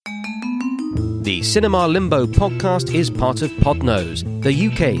The Cinema Limbo podcast is part of Podnose, the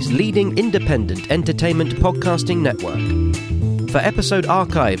UK's leading independent entertainment podcasting network. For episode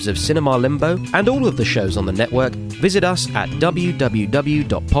archives of Cinema Limbo and all of the shows on the network, visit us at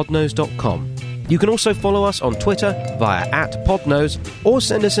www.podnose.com. You can also follow us on Twitter via @Podnose or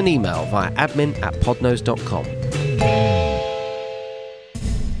send us an email via admin@podnose.com.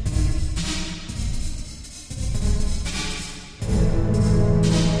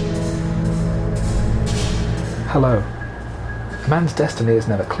 Hello. A man's destiny is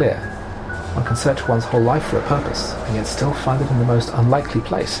never clear. One can search one's whole life for a purpose, and yet still find it in the most unlikely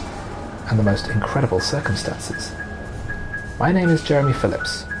place, and the most incredible circumstances. My name is Jeremy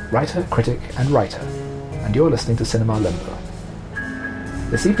Phillips, writer, critic, and writer, and you're listening to Cinema Limbo.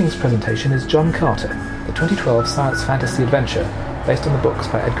 This evening's presentation is John Carter, the 2012 science fantasy adventure based on the books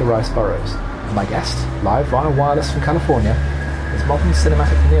by Edgar Rice Burroughs, and my guest, live via wireless from California, is modern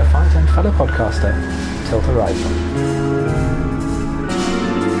cinematic neophyte and fellow podcaster, Tilt Horizon.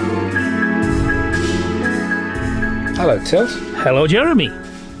 Hello, Tilt. Hello, Jeremy.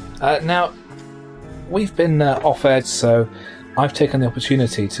 Now, we've been off-air, so I've taken the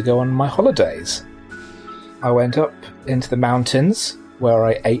opportunity to go on my holidays. I went up into the mountains, where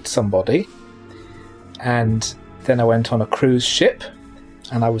I ate somebody, and then I went on a cruise ship,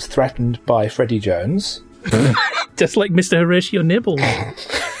 and I was threatened by Freddie Jones. Just like Mr. Horatio Nibble.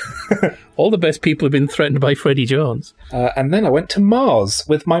 All the best people have been threatened by Freddie Jones. And then I went to Mars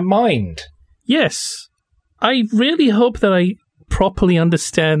with my mind. Yes. I really hope that I properly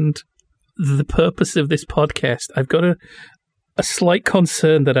understand the purpose of this podcast. I've got a slight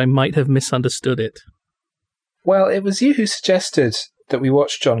concern that I might have misunderstood it. Well, it was you who suggested that we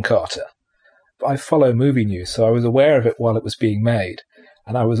watch John Carter. I follow movie news, so I was aware of it while it was being made.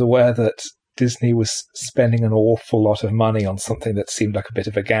 And I was aware that Disney was spending an awful lot of money on something that seemed like a bit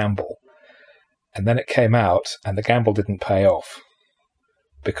of a gamble. And then it came out, and the gamble didn't pay off,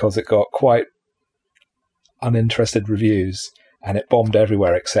 because it got quite uninterested reviews, and it bombed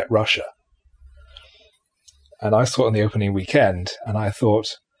everywhere except Russia. And I saw it on the opening weekend, and I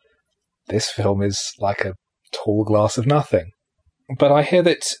thought, this film is like a tall glass of nothing. But I hear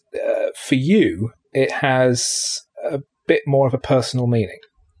that for you, it has a bit more of a personal meaning.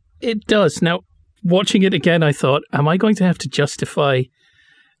 It does. Now, watching it again, I thought, am I going to have to justify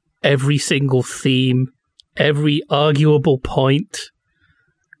every single theme, every arguable point?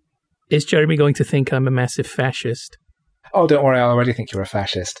 Is Jeremy going to think I'm a massive fascist? Oh, don't worry, I already think you're a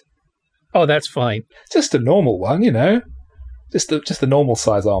fascist. Oh, that's fine. Just a normal one, you know. Just the normal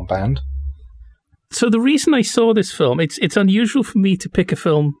size armband. So the reason I saw this film, it's unusual for me to pick a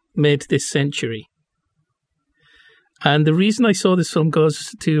film made this century. And the reason I saw this film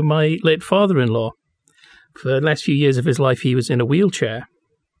goes to my late father-in-law. For the last few years of his life, he was in a wheelchair,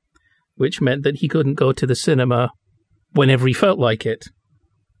 which meant that he couldn't go to the cinema whenever he felt like it.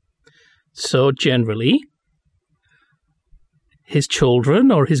 So generally, his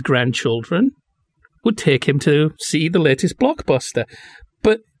children or his grandchildren would take him to see the latest blockbuster.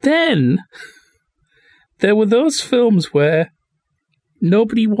 But then there were those films where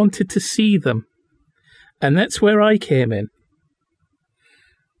nobody wanted to see them. And that's where I came in.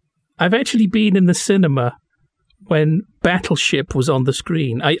 I've actually been in the cinema when Battleship was on the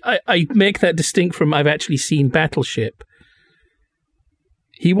screen. I make that distinct from I've actually seen Battleship.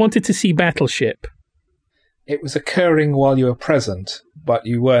 He wanted to see Battleship. It was occurring while you were present, but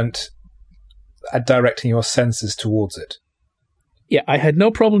you weren't directing your senses towards it. Yeah, I had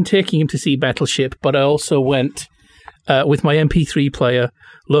no problem taking him to see Battleship, but I also went with my MP3 player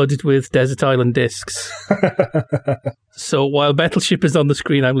loaded with Desert Island discs. So while Battleship is on the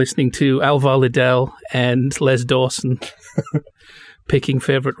screen, I'm listening to Alvar Liddell and Les Dawson picking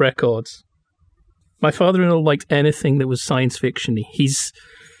favourite records. My father-in-law liked anything that was science fiction-y. He's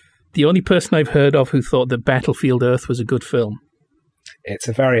the only person I've heard of who thought that Battlefield Earth was a good film. It's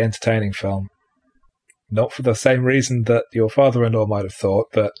a very entertaining film. Not for the same reason that your father-in-law might have thought,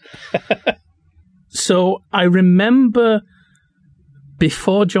 but... So I remember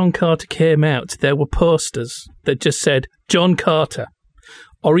before John Carter came out, there were posters that just said John Carter.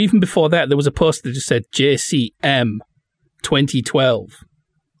 Or even before that, there was a poster that just said JCM 2012.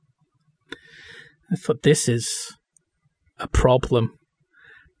 I thought, this is a problem.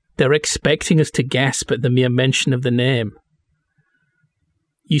 They're expecting us to gasp at the mere mention of the name.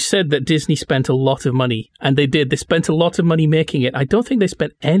 You said that Disney spent a lot of money, and they did. They spent a lot of money making it. I don't think they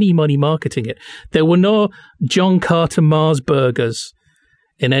spent any money marketing it. There were no John Carter Mars burgers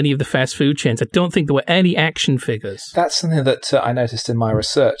in any of the fast food chains. I don't think there were any action figures. That's something that I noticed in my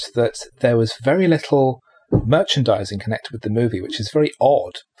research, that there was very little merchandising connected with the movie, which is very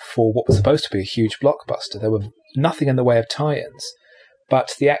odd for what was supposed to be a huge blockbuster. There were nothing in the way of tie-ins,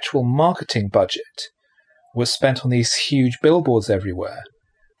 but the actual marketing budget was spent on these huge billboards everywhere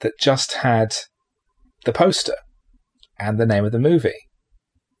that just had the poster and the name of the movie,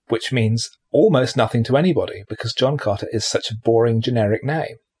 which means almost nothing to anybody because John Carter is such a boring, generic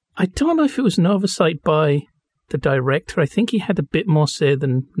name. I don't know if it was an oversight by the director. I think he had a bit more say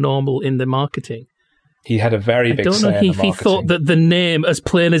than normal in the marketing. He had a very big say in the marketing. I don't know if he thought that the name, as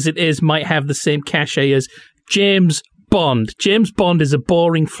plain as it is, might have the same cachet as James Bond. James Bond is a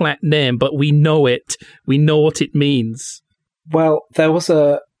boring, flat name, but we know it. We know what it means. Well, there was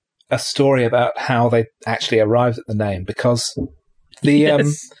a story about how they actually arrived at the name, because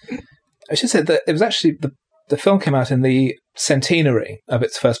I should say that it was actually the film came out in the centenary of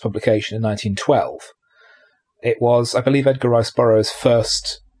its first publication in 1912. It was, I believe, Edgar Rice Burroughs'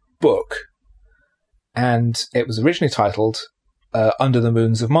 first book, and it was originally titled Under the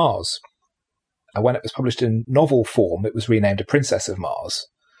Moons of Mars. When it was published in novel form, it was renamed A Princess of Mars.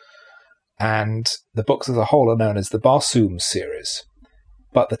 And the books as a whole are known as the Barsoom series.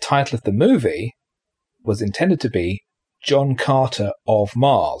 But the title of the movie was intended to be John Carter of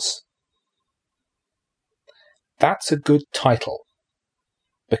Mars. That's a good title,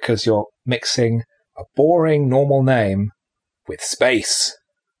 because you're mixing a boring, normal name with space.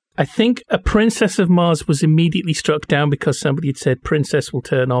 I think A Princess of Mars was immediately struck down because somebody had said princess will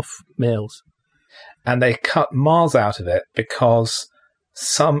turn off males. And they cut Mars out of it because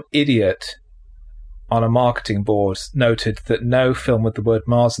some idiot on a marketing board noted that no film with the word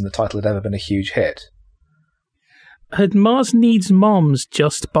Mars in the title had ever been a huge hit. Had Mars Needs Moms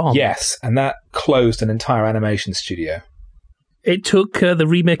just bombed? Yes, and that closed an entire animation studio. It took the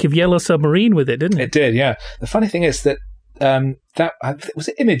remake of Yellow Submarine with it, didn't it? It did, yeah. The funny thing is that was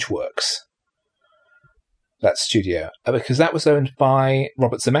it ImageWorks, that studio, because that was owned by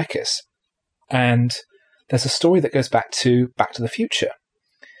Robert Zemeckis. And there's a story that goes back to the Future,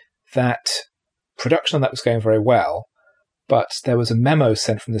 that production on that was going very well, but there was a memo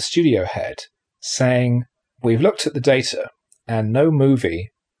sent from the studio head saying, we've looked at the data and no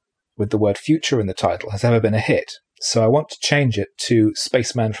movie with the word future in the title has ever been a hit. So I want to change it to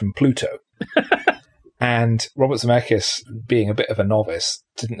Spaceman from Pluto. And Robert Zemeckis, being a bit of a novice,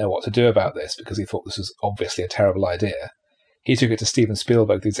 didn't know what to do about this because he thought this was obviously a terrible idea. He took it to Steven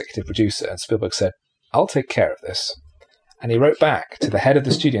Spielberg, the executive producer, and Spielberg said, I'll take care of this. And he wrote back to the head of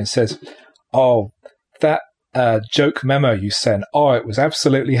the studio and says, that joke memo you sent, it was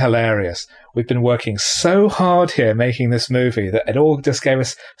absolutely hilarious. We've been working so hard here making this movie that it all just gave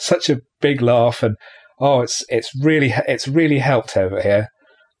us such a big laugh, and it's really helped over here.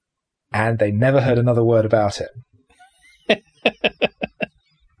 And they never heard another word about it.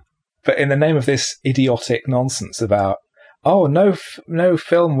 But in the name of this idiotic nonsense about, no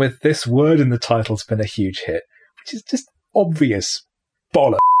film with this word in the title's been a huge hit, which is just obvious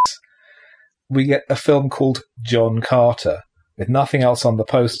bollocks, we get a film called John Carter with nothing else on the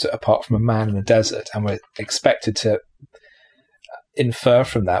poster apart from a man in a desert, and we're expected to infer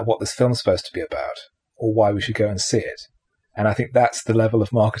from that what this film's supposed to be about or why we should go and see it. And I think that's the level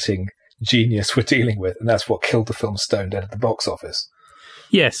of marketing genius we're dealing with, and that's what killed the film stone dead at the box office.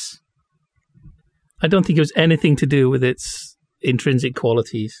 Yes. I don't think it was anything to do with its intrinsic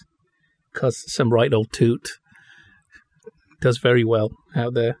qualities, because some right old toot does very well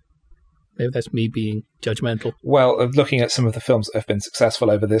out there. Maybe that's me being judgmental. Well, looking at some of the films that have been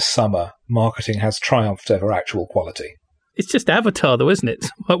successful over this summer, marketing has triumphed over actual quality. It's just Avatar, though, isn't it?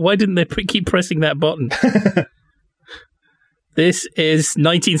 Why didn't they keep pressing that button? This is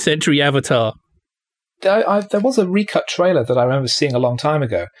 19th century Avatar. There was a recut trailer that I remember seeing a long time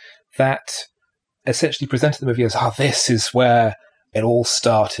ago that essentially presented the movie as, this is where it all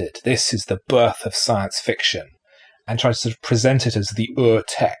started. This is the birth of science fiction. And tried to sort of present it as the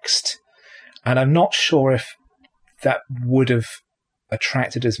text. And I'm not sure if that would have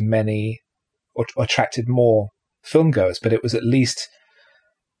attracted as many or attracted more filmgoers, but it was at least,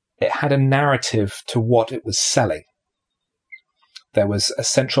 it had a narrative to what it was selling. There was a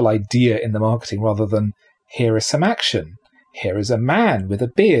central idea in the marketing rather than, here is some action. Here is a man with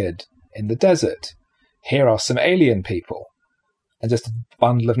a beard in the desert. Here are some alien people. And just a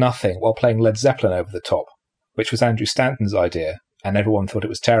bundle of nothing while playing Led Zeppelin over the top, which was Andrew Stanton's idea, and everyone thought it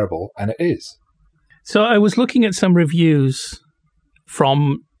was terrible, and it is. So I was looking at some reviews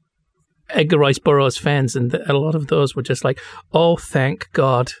from Edgar Rice Burroughs fans, and a lot of those were just like, oh, thank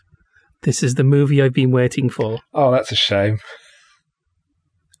God, this is the movie I've been waiting for. Oh, that's a shame.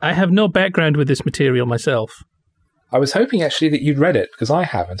 I have no background with this material myself. I was hoping actually that you'd read it, because I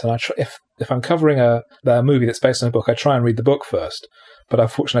haven't, and if I'm covering a movie that's based on a book, I try and read the book first. But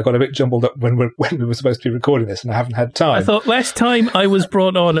unfortunately, I got a bit jumbled up when we were supposed to be recording this, and I haven't had time. I thought last time I was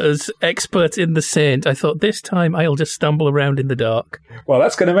brought on as expert in The Saint. I thought this time I'll just stumble around in the dark. Well,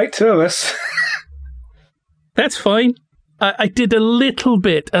 that's going to make two of us. That's fine. I did a little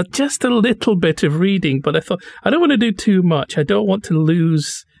bit, just a little bit of reading, but I thought, I don't want to do too much. I don't want to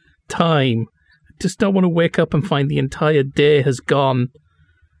lose time. I just don't want to wake up and find the entire day has gone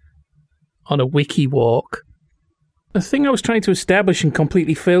on a wiki walk. The thing I was trying to establish and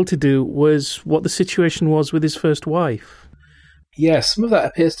completely failed to do was what the situation was with his first wife. Yes, some of that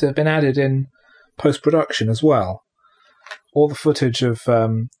appears to have been added in post-production as well. All the footage of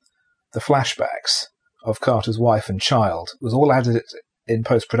the flashbacks of Carter's wife and child was all added in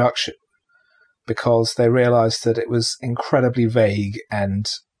post-production because they realised that it was incredibly vague and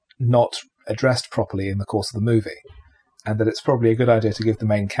not addressed properly in the course of the movie, and that it's probably a good idea to give the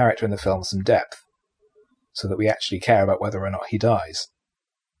main character in the film some depth, so that we actually care about whether or not he dies.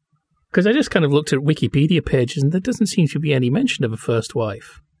 Because I just kind of looked at Wikipedia pages and there doesn't seem to be any mention of a first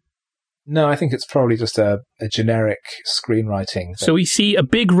wife. No, I think it's probably just a generic screenwriting thing. So we see a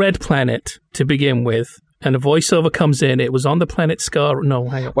big red planet to begin with, and a voiceover comes in. It was on the planet Scar. No,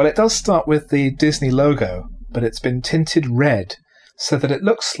 hang on. Well, it does start with the Disney logo, but it's been tinted red so that it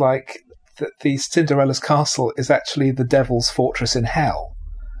looks like that the Cinderella's castle is actually the Devil's Fortress in Hell,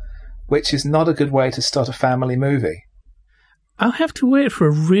 which is not a good way to start a family movie. I'll have to wait for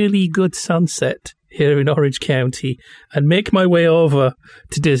a really good sunset here in Orange County and make my way over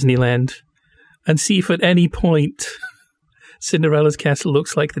to Disneyland and see if at any point Cinderella's castle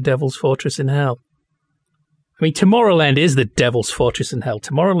looks like the Devil's Fortress in Hell. I mean, Tomorrowland is the Devil's Fortress in Hell.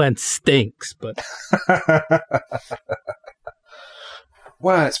 Tomorrowland stinks, but...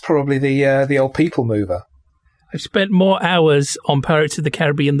 Well, it's probably the old people mover. I've spent more hours on Pirates of the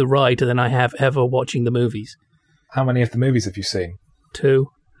Caribbean the ride than I have ever watching the movies. How many of the movies have you seen? 2.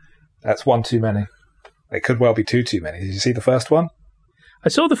 That's one too many. It could well be two too many. Did you see the first one? I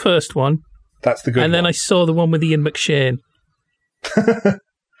saw the first one. That's the good one. And then I saw the one with Ian McShane.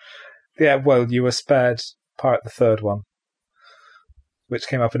 Yeah, well, you were spared Pirate the third one, which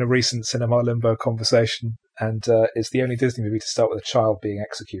came up in a recent Cinema Limbo conversation, and is the only Disney movie to start with a child being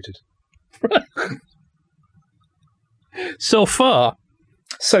executed. So far?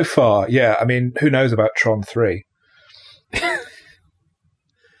 So far, yeah. I mean, who knows about Tron 3?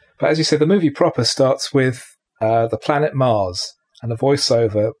 But as you said, the movie proper starts with the planet Mars and a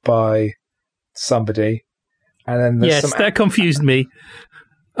voiceover by somebody. And then there's that confused me.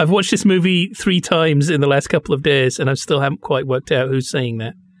 I've watched this movie 3 times in the last couple of days, and I still haven't quite worked out who's saying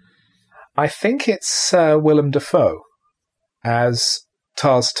that. I think it's Willem Dafoe as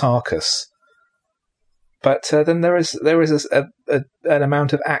Tars Tarkas. But then there is an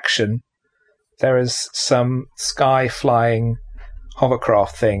amount of action. There is some sky flying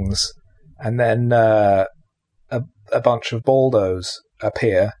hovercraft things, and then a bunch of Baldos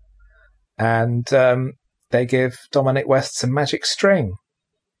appear, and they give Dominic West some magic string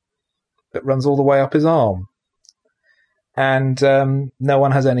that runs all the way up his arm. And no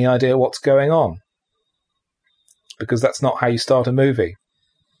one has any idea what's going on, because that's not how you start a movie.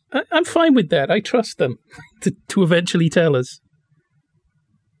 I'm fine with that. I trust them to eventually tell us.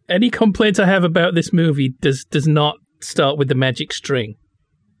 Any complaint I have about this movie does not start with the magic string.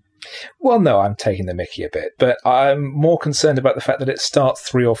 Well, no, I'm taking the mickey a bit, but I'm more concerned about the fact that it starts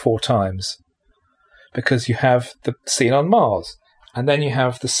 3 or 4 times. Because you have the scene on Mars, and then you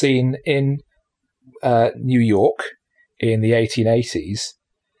have the scene in New York in the 1880s,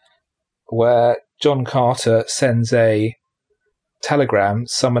 where John Carter sends a telegram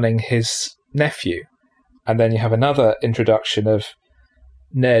summoning his nephew, and then you have another introduction of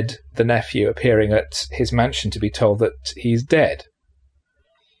Ned, the nephew, appearing at his mansion to be told that he's dead,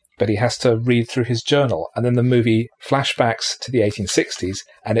 but he has to read through his journal, and then the movie flashbacks to the 1860s,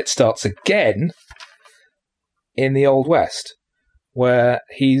 and it starts again in the Old West, where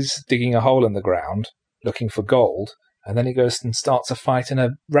he's digging a hole in the ground looking for gold, and then he goes and starts a fight in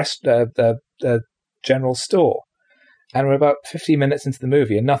a general store. And we're about 15 minutes into the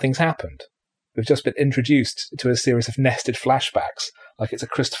movie and nothing's happened. We've just been introduced to a series of nested flashbacks, like it's a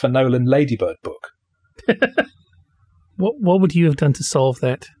Christopher Nolan Ladybird book. What would you have done to solve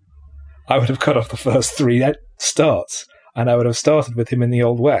that? I would have cut off the first 3 starts, and I would have started with him in the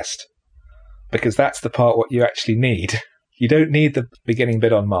Old West, because that's the part what you actually need. You don't need the beginning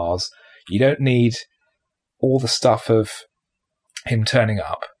bit on Mars. You don't need all the stuff of him turning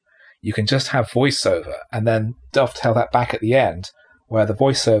up. You can just have voiceover and then dovetail that back at the end, where the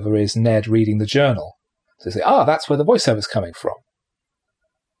voiceover is Ned reading the journal. So you say, that's where the voiceover's coming from.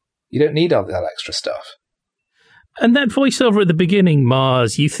 You don't need all that extra stuff. And that voiceover at the beginning,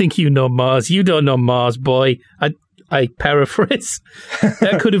 Mars, you think you know Mars, you don't know Mars, boy. I paraphrase.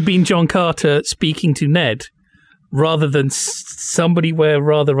 That could have been John Carter speaking to Ned, rather than somebody we're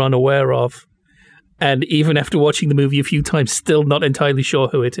rather unaware of. And even after watching the movie a few times, still not entirely sure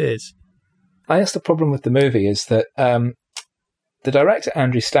who it is. I guess the problem with the movie is that the director,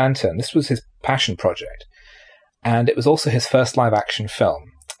 Andrew Stanton, this was his passion project. And it was also his first live-action film.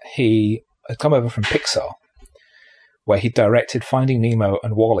 He had come over from Pixar, where he directed Finding Nemo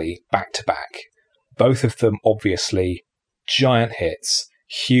and WALL-E back-to-back. Both of them, obviously, giant hits,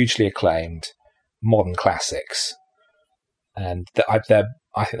 hugely acclaimed, modern classics. And I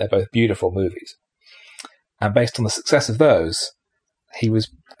think they're both beautiful movies. And based on the success of those, he was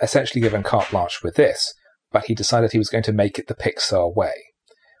essentially given carte blanche with this, but he decided he was going to make it the Pixar way,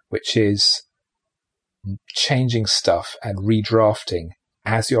 which is changing stuff and redrafting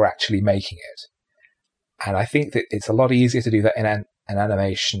as you're actually making it. And I think that it's a lot easier to do that in an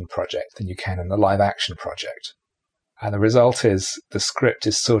animation project than you can in a live action project. And the result is the script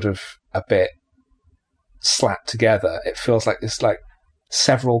is sort of a bit slapped together. It feels like this, like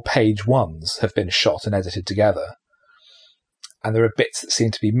several page ones have been shot and edited together. And there are bits that seem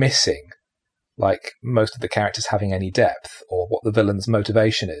to be missing, like most of the characters having any depth, or what the villain's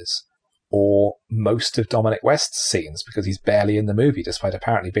motivation is, or most of Dominic West's scenes, because he's barely in the movie, despite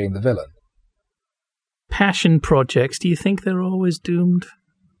apparently being the villain. Passion projects, do you think they're always doomed?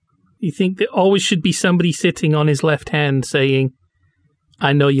 You think there always should be somebody sitting on his left hand saying,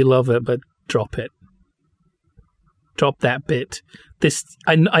 I know you love it, but drop it. Drop that bit. This,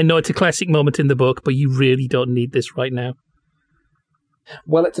 I know it's a classic moment in the book, but you really don't need this right now.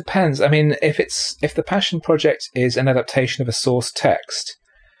 Well, it depends. I mean, if the passion project is an adaptation of a source text,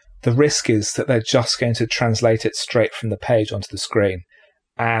 the risk is that they're just going to translate it straight from the page onto the screen,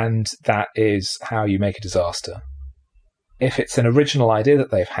 and that is how you make a disaster. If it's an original idea that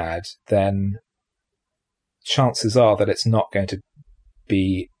they've had, then chances are that it's not going to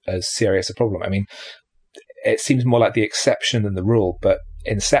be as serious a problem. I mean, it seems more like the exception than the rule, but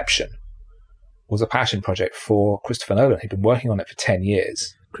Inception was a passion project for Christopher Nolan. He'd been working on it for 10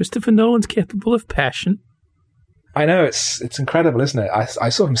 years. Christopher Nolan's capable of passion. I know, it's incredible, isn't it? I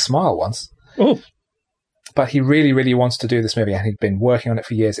saw him smile once. Oh. But he really, really wants to do this movie, and he'd been working on it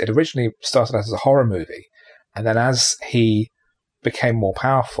for years. It originally started out as a horror movie, and then as he became more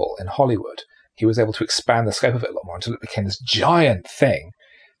powerful in Hollywood, he was able to expand the scope of it a lot more until it became this giant thing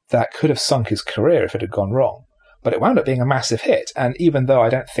that could have sunk his career if it had gone wrong. But it wound up being a massive hit, and even though I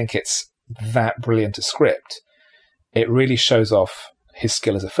don't think it's that brilliant a script, it really shows off his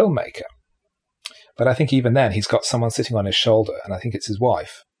skill as a filmmaker. But I think even then, he's got someone sitting on his shoulder, and I think it's his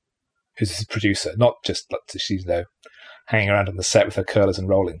wife, who's his producer, not just like she's hanging around on the set with her curlers and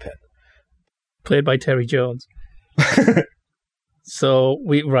rolling pin. Played by Terry Jones. So,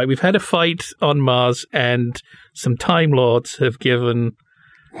 we've had a fight on Mars, and some Time Lords have given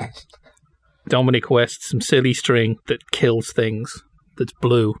Dominic West some silly string that kills things, that's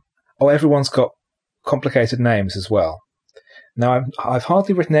blue. Oh, everyone's got complicated names as well. Now, I've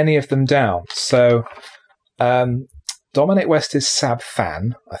hardly written any of them down. So, Dominic West is Sab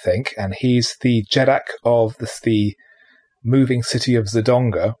Than, I think, and he's the Jeddak of the moving city of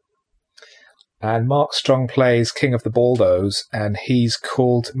Zodonga. And Mark Strong plays King of the Baldos, and he's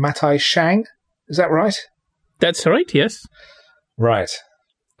called Matai Shang. Is that right? That's right, yes. Right.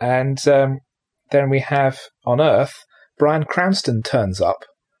 And then we have, on Earth, Bryan Cranston turns up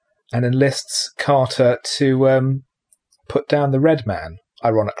and enlists Carter to put down the Red Man,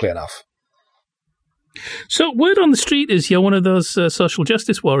 ironically enough. So word on the street is you're one of those social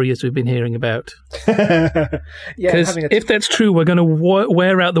justice warriors we've been hearing about. Because if that's true, we're going to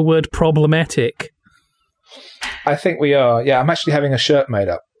wear out the word problematic. I think we are. Yeah, I'm actually having a shirt made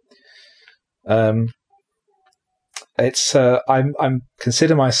up. I'm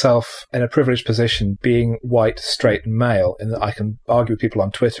consider myself in a privileged position, being white, straight, and male, in that I can argue with people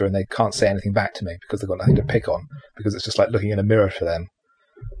on Twitter and they can't say anything back to me because they've got nothing to pick on, because it's just like looking in a mirror for them.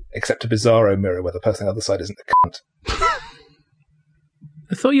 Except a bizarro mirror where the person on the other side isn't a cunt.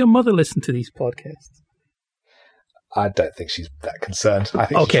 I thought your mother listened to these podcasts. I don't think she's that concerned. I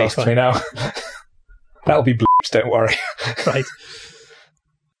think she trusts fine. me now. That'll be bleeped, don't worry. Right.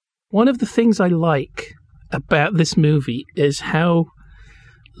 One of the things I like about this movie is how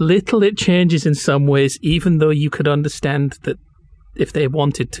little it changes in some ways, even though you could understand that if they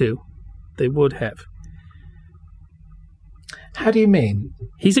wanted to, they would have. How do you mean?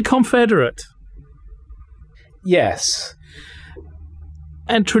 He's a Confederate. Yes.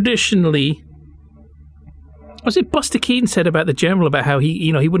 And traditionally, Was it Buster Keaton said about the General, about how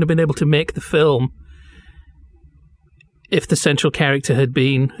he wouldn't have been able to make the film if the central character had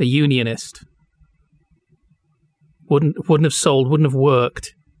been a unionist? Wouldn't have sold, wouldn't have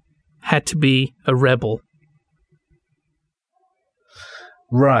worked. Had to be a rebel.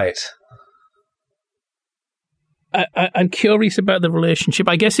 Right. I'm curious about the relationship.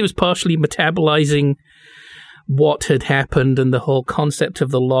 I guess it was partially metabolizing what had happened and the whole concept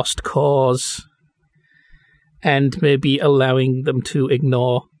of the lost cause, and maybe allowing them to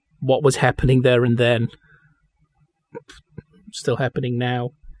ignore what was happening there and then. Still happening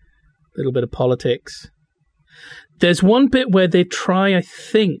now. A little bit of politics. There's one bit where they try, I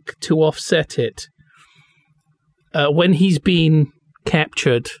think, to offset it. When he's been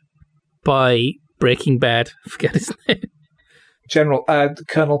captured by Breaking Bad, I forget his name.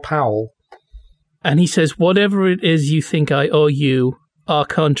 Colonel Powell. And he says, whatever it is you think I owe you, our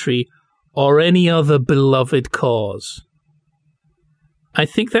country, or any other beloved cause. I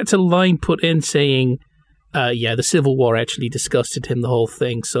think that's a line put in saying, the Civil War actually disgusted him, the whole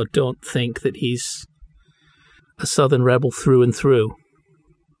thing, so don't think that he's a Southern rebel through and through.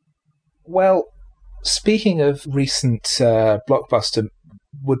 Well, speaking of recent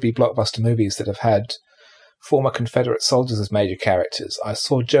would-be blockbuster movies that have had former Confederate soldiers as major characters, I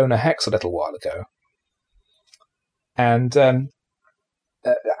saw Jonah Hex a little while ago. And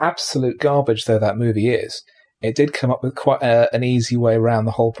absolute garbage though that movie is, it did come up with quite an easy way around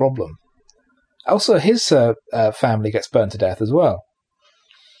the whole problem. Also, his family gets burned to death as well.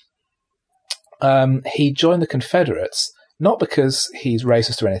 He joined the Confederates, not because he's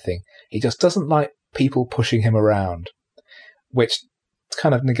racist or anything, he just doesn't like people pushing him around, which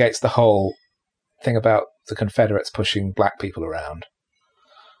kind of negates the whole thing about the Confederates pushing black people around.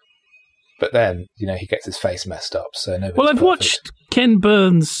 But then, he gets his face messed up, so nobody's Well, I've perfect. watched Ken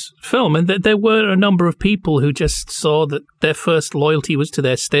Burns' film, and there were a number of people who just saw that their first loyalty was to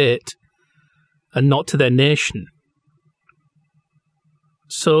their state and not to their nation.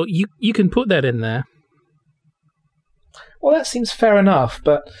 So you can put that in there. Well, that seems fair enough,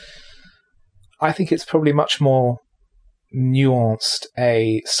 but I think it's probably much more nuanced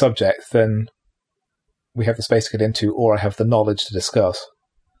a subject than we have the space to get into, or I have the knowledge to discuss.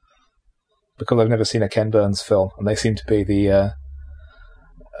 Because I've never seen a Ken Burns film, and they seem to be the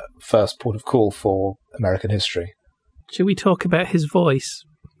first port of call for American history. Should we talk about his voice?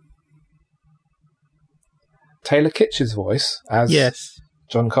 Taylor Kitsch's voice as Yes.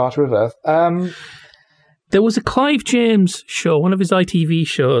 John Carter of Earth. There was a Clive James show, one of his ITV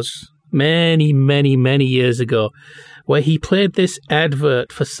shows, many, many, many years ago, where he played this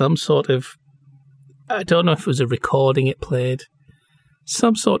advert for some sort of, I don't know if it was a recording it played,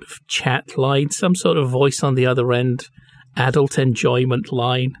 some sort of chat line, some sort of voice on the other end, adult enjoyment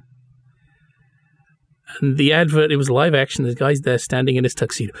line. And the advert, it was live action, the guy's there standing in his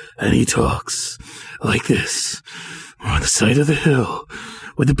tuxedo, and he talks like this. We're on the side of the hill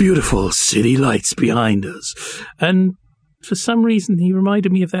with the beautiful city lights behind us. And for some reason, he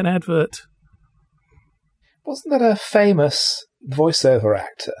reminded me of that advert. Wasn't that a famous voiceover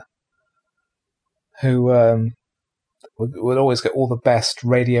actor who would always get all the best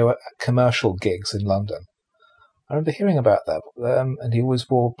radio commercial gigs in London? I remember hearing about that, and he always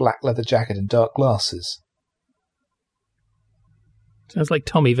wore black leather jacket and dark glasses. Sounds like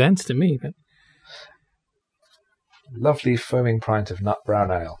Tommy Vance to me. But Lovely foaming pint of nut brown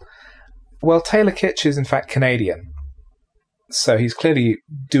ale. Well, Taylor Kitsch is in fact Canadian, so he's clearly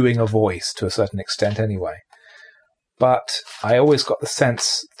doing a voice to a certain extent anyway. But I always got the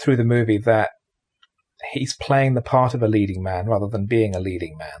sense through the movie that he's playing the part of a leading man rather than being a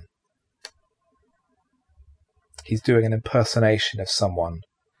leading man. He's doing an impersonation of someone.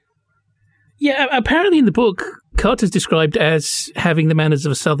 yeah, apparently in the book, Carter's described as having the manners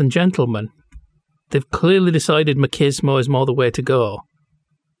of a Southern gentleman. They've clearly decided machismo is more the way to go.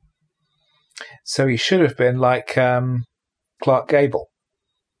 So he should have been like Clark Gable,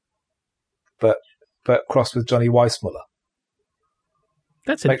 but crossed with Johnny Weissmuller.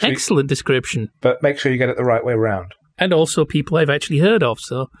 That's an excellent description. But make sure you get it the right way round. And also people I've actually heard of,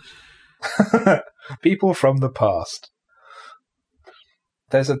 so... People from the past.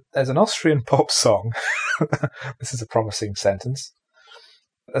 There's an Austrian pop song. This is a promising sentence.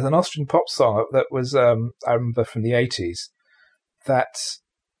 There's an Austrian pop song that was, I remember from the 80s, that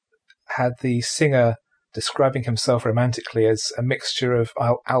had the singer describing himself romantically as a mixture of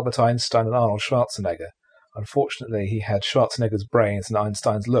Albert Einstein and Arnold Schwarzenegger. Unfortunately, he had Schwarzenegger's brains and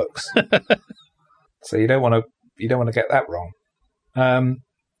Einstein's looks. So you don't want to get that wrong.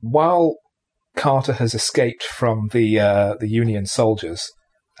 While Carter has escaped from the Union soldiers,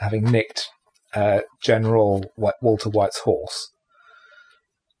 having nicked General Walter White's horse,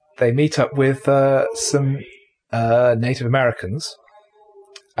 they meet up with some Native Americans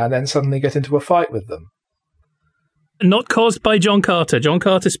and then suddenly get into a fight with them. Not caused by John Carter. John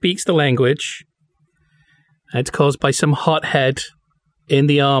Carter speaks the language. It's caused by some hothead in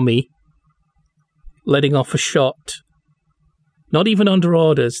the army letting off a shot. Not even under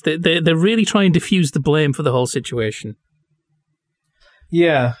orders. They're really trying to diffuse the blame for the whole situation.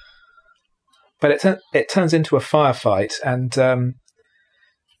 Yeah. But it turns into a firefight, and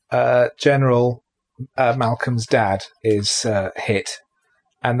General Malcolm's dad is hit,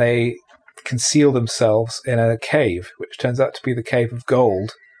 and they conceal themselves in a cave, which turns out to be the Cave of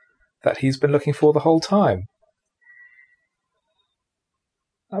Gold that he's been looking for the whole time.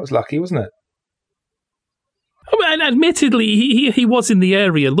 That was lucky, wasn't it? And admittedly, he was in the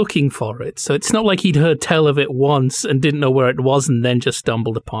area looking for it, so it's not like he'd heard tell of it once and didn't know where it was and then just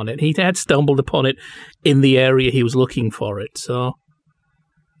stumbled upon it. He had stumbled upon it in the area he was looking for it, so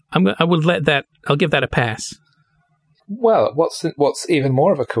I'll give that a pass. Well, what's even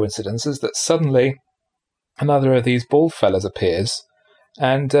more of a coincidence is that suddenly another of these bald fellas appears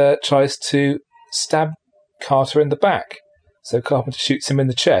and tries to stab Carter in the back. So Carpenter shoots him in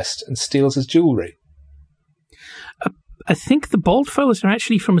the chest and steals his jewellery. I think the bald fellas are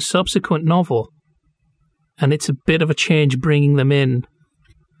actually from a subsequent novel, and it's a bit of a change bringing them in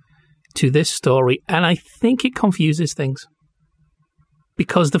to this story, and I think it confuses things.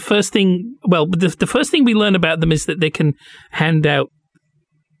 Because the first thing we learn about them is that they can hand out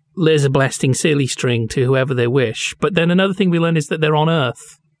laser blasting silly string to whoever they wish. But then another thing we learn is that they're on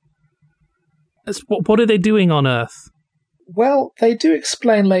Earth. What are they doing on Earth? Well, they do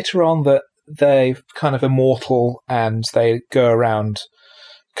explain later on that they're kind of immortal and they go around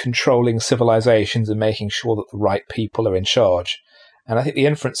controlling civilizations and making sure that the right people are in charge. And I think the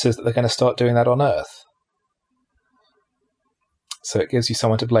inference is that they're going to start doing that on Earth. So it gives you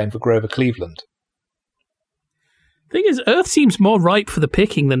someone to blame for Grover Cleveland. Thing is, Earth seems more ripe for the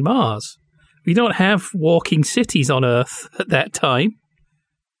picking than Mars. We don't have walking cities on Earth at that time.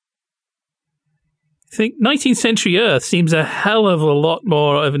 I think 19th century Earth seems a hell of a lot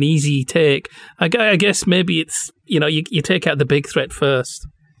more of an easy take. I guess maybe it's, you take out the big threat first.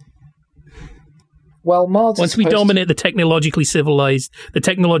 Well, Mars once we dominate the technologically civilized, the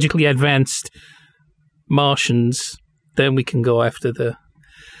technologically advanced Martians, then we can go after the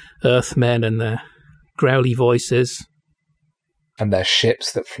Earthmen and their growly voices. And their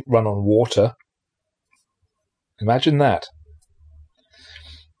ships that run on water. Imagine that.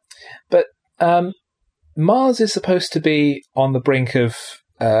 But Mars is supposed to be on the brink of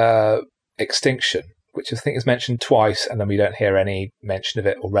extinction, which I think is mentioned twice, and then we don't hear any mention of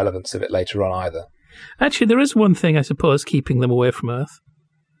it or relevance of it later on either. Actually, there is one thing, I suppose, keeping them away from Earth.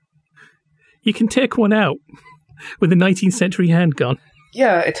 You can take one out with a 19th century handgun.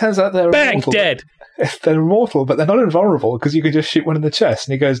 Yeah, it turns out they're immortal. Dead. They're immortal, but they're not invulnerable because you can just shoot one in the chest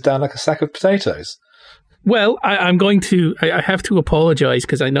and he goes down like a sack of potatoes. Well, I have to apologise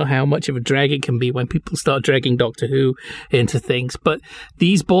because I know how much of a drag it can be when people start dragging Doctor Who into things. But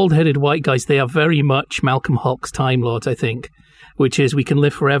these bald-headed white guys, they are very much Malcolm Hulke's Time Lords, I think, which is we can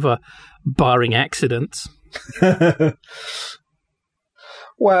live forever, barring accidents.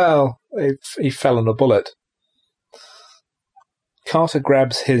 Well, he fell on a bullet. Carter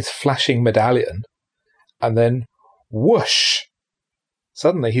grabs his flashing medallion, and then whoosh!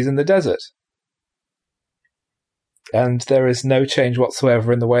 Suddenly he's in the desert. And there is no change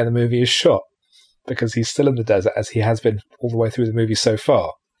whatsoever in the way the movie is shot, because he's still in the desert, as he has been all the way through the movie so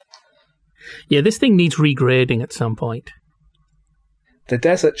far. Yeah, this thing needs regrading at some point. The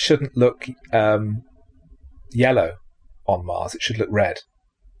desert shouldn't look yellow on Mars, it should look red.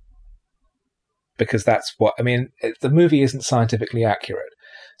 Because that's what... the movie isn't scientifically accurate,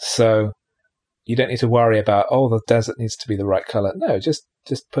 so you don't need to worry about, the desert needs to be the right colour. No, just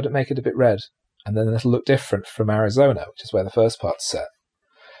make it a bit red. And then it'll look different from Arizona, which is where the first part's set.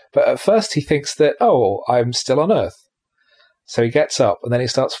 But at first he thinks that, I'm still on Earth. So he gets up and then he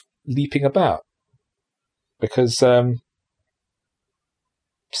starts leaping about. Because for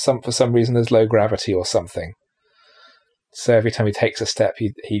some reason there's low gravity or something. So every time he takes a step,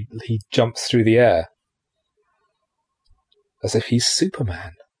 he jumps through the air. As if he's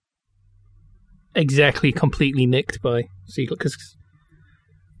Superman. Exactly, completely nicked by Siegel, because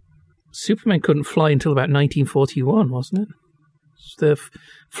Superman couldn't fly until about 1941, wasn't it? The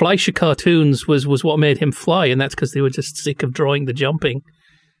Fleischer cartoons was what made him fly, and that's because they were just sick of drawing the jumping.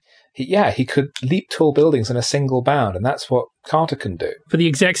 He could leap tall buildings in a single bound, and that's what Carter can do. For the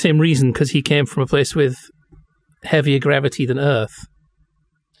exact same reason, because he came from a place with heavier gravity than Earth.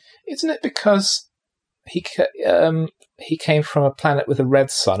 Isn't it because he came from a planet with a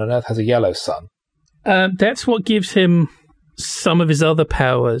red sun and Earth has a yellow sun? That's what gives him some of his other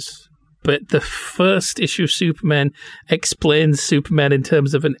powers. But the first issue of Superman explains Superman in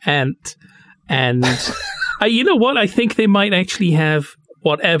terms of an ant. And you know what? I think they might actually have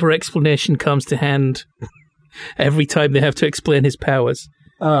whatever explanation comes to hand every time they have to explain his powers.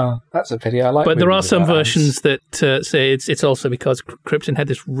 Oh, that's a pity. I like. But there are some versions that say it's also because Krypton had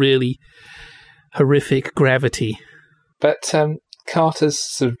this really horrific gravity. But Carter's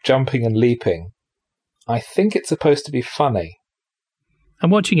sort of jumping and leaping, I think it's supposed to be funny. I'm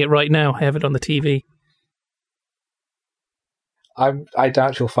watching it right now. I have it on the TV. I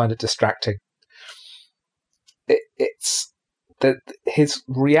doubt you'll find it distracting. It's that his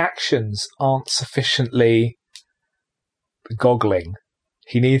reactions aren't sufficiently goggling.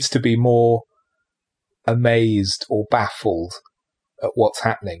 He needs to be more amazed or baffled at what's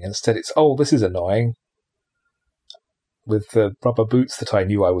happening. Instead, it's, oh, this is annoying, with the rubber boots that I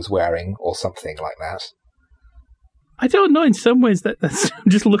knew I was wearing, or something like that. I don't know, in some ways, that's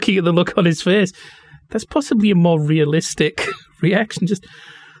just looking at the look on his face, that's possibly a more realistic reaction. Just,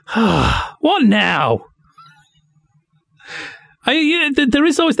 what now? There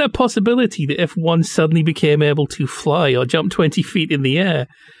is always that possibility that if one suddenly became able to fly or jump 20 feet in the air,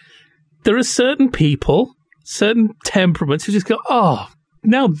 there are certain people, certain temperaments who just go, oh,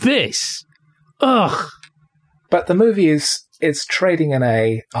 now this. Ugh. But the movie is trading in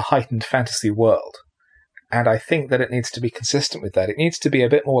a heightened fantasy world. And I think that it needs to be consistent with that. It needs to be a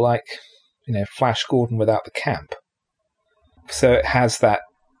bit more like, Flash Gordon without the camp. So it has that.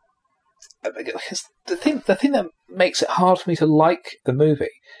 Because the thing that makes it hard for me to like the movie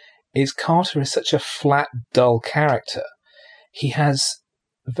is Carter is such a flat, dull character. He has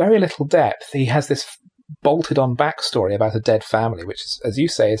very little depth. He has this bolted-on backstory about a dead family, which, as you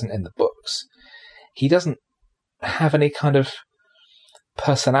say, isn't in the books. He doesn't have any kind of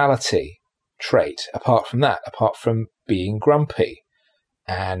personality trait apart from being grumpy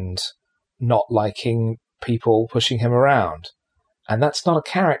and not liking people pushing him around. And that's not a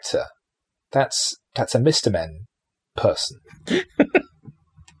character. That's a Mr. Men person.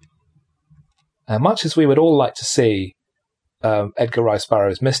 And much as we would all like to see Edgar Rice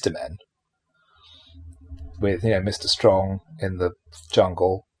Burroughs' Mr. Men, with Mr. Strong in the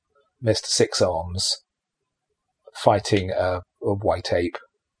jungle, Mr. Six Arms fighting a white ape,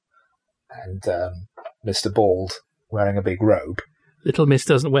 and Mr. Bald wearing a big robe. Little Miss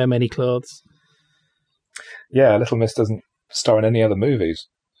doesn't wear many clothes. Yeah, Little Miss doesn't star in any other movies.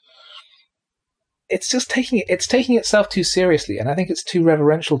 It's just taking itself too seriously, and I think it's too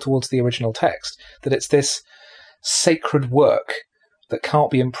reverential towards the original text, that it's this sacred work that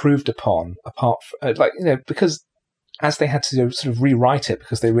can't be improved upon, apart from, because as they had to sort of rewrite it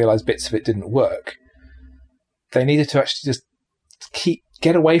because they realised bits of it didn't work, they needed to actually just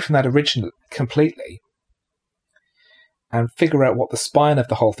get away from that original completely and figure out what the spine of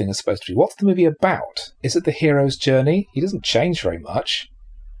the whole thing is supposed to be. What's the movie about? Is it the hero's journey? He doesn't change very much.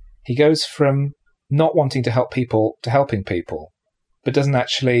 He goes from not wanting to help people to helping people, but doesn't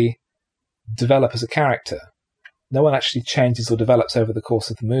actually develop as a character. No one actually changes or develops over the course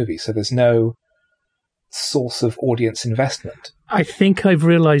of the movie, so there's no source of audience investment. I think I've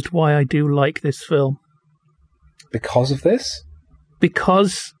realised why I do like this film. Because of this?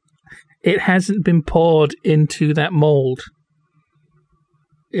 Because it hasn't been poured into that mould.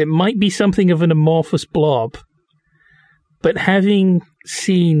 It might be something of an amorphous blob, but having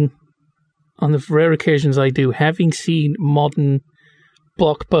seen, on the rare occasions I do, having seen modern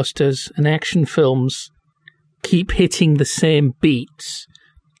blockbusters and action films keep hitting the same beats,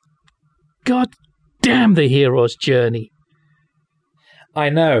 God damn the hero's journey. I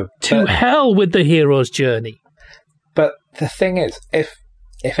know. To hell with the hero's journey. But the thing is,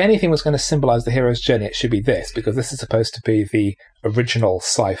 if anything was going to symbolise the hero's journey, it should be this, because this is supposed to be the original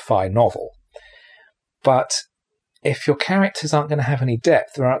sci-fi novel. But if your characters aren't going to have any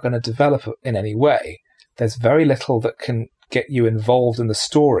depth or aren't going to develop in any way, there's very little that can get you involved in the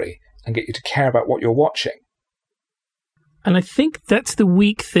story and get you to care about what you're watching. And I think that's the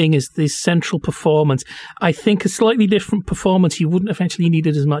weak thing, is this central performance. I think a slightly different performance, you wouldn't have actually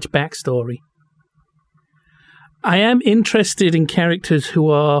needed as much backstory. I am interested in characters who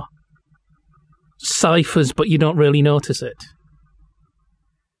are ciphers, but you don't really notice it.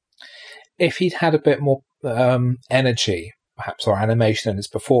 If he'd had a bit more energy, perhaps, or animation in his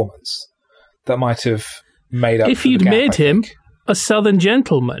performance, that might have made up if for the you'd gap, made him a southern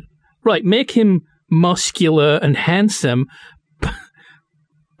gentleman, right, make him muscular and handsome,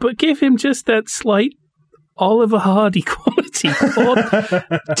 but give him just that slight Oliver Hardy quality. dignity.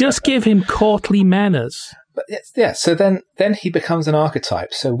 Just give him courtly manners. But so then he becomes an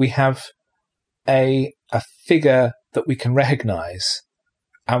archetype. So we have a figure that we can recognise,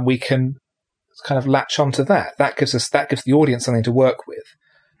 and we can kind of latch onto that. That gives the audience something to work with.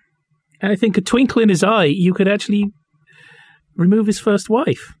 And I think a twinkle in his eye, you could actually remove his first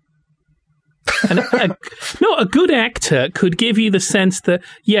wife. And a good actor could give you the sense that,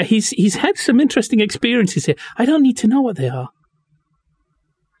 yeah, he's had some interesting experiences here. I don't need to know what they are.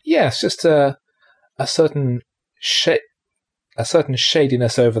 Yeah, it's just a certain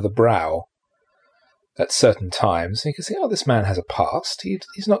shadiness over the brow at certain times. And you can see, this man has a past.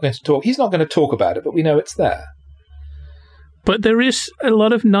 He's not going to talk. He's not going to talk about it, but we know it's there. But there is a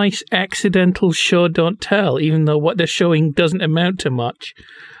lot of nice accidental show don't tell, even though what they're showing doesn't amount to much.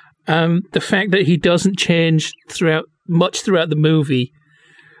 The fact that he doesn't change throughout the movie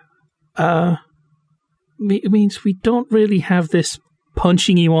means we don't really have this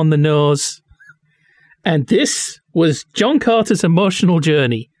punching you on the nose. And this was John Carter's emotional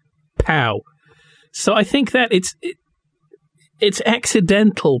journey. Pow. So I think that it's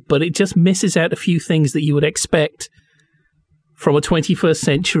accidental, but it just misses out a few things that you would expect from a 21st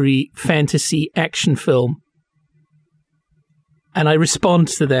century fantasy action film. And I respond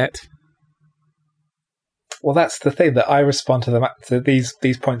to that. Well, that's the thing, that I respond to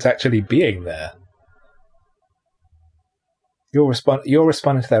these points actually being there. You're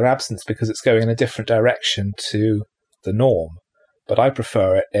responding to their absence because it's going in a different direction to the norm. But I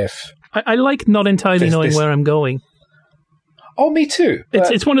prefer it if... I like not entirely knowing where I'm going. Oh, me too.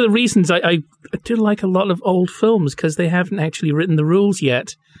 It's one of the reasons I do like a lot of old films, because they haven't actually written the rules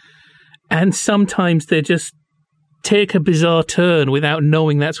yet. And sometimes they just take a bizarre turn without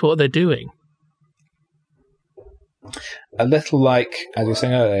knowing that's what they're doing. A little like, as you were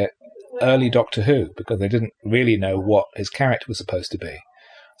saying earlier, early Doctor Who, because they didn't really know what his character was supposed to be.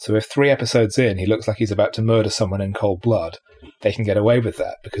 So if 3 episodes in he looks like he's about to murder someone in cold blood, they can get away with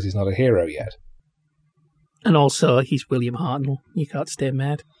that because he's not a hero yet. And also, he's William Hartnell. You can't stay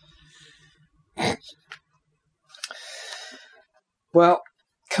mad. Well,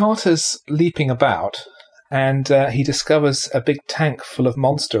 Carter's leaping about, and he discovers a big tank full of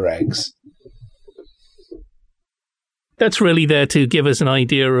monster eggs. That's really there to give us an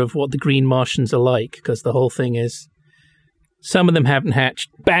idea of what the Green Martians are like, because the whole thing is, some of them haven't hatched.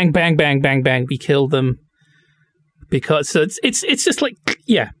 Bang, bang, bang, bang, bang. We kill them. Because so it's just like,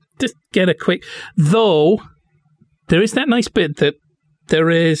 yeah, just get a quick... Though, there is that nice bit that there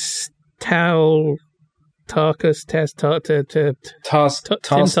is Tarkus, Tim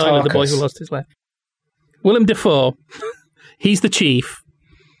Tyler, the boy who lost his life. Willem Dafoe, he's the chief.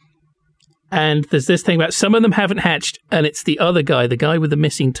 And there's this thing about some of them haven't hatched, and it's the other guy, the guy with the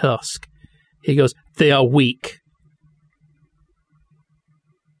missing tusk. He goes, they are weak.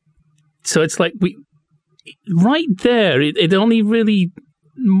 So it's like right there, it only really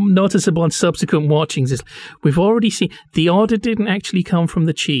noticeable on subsequent watchings is we've already seen the order didn't actually come from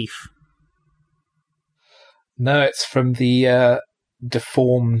the chief. No, it's from the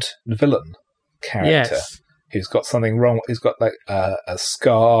deformed villain character, yes, who's got something wrong. Who's got like a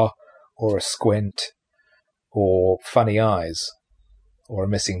scar or a squint or funny eyes or a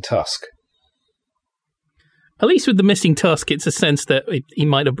missing tusk. At least with the missing tusk, it's a sense that he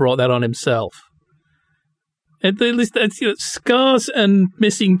might have brought that on himself. At least that's, scars and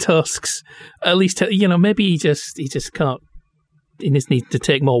missing tusks. At least maybe he just can't. He just needs to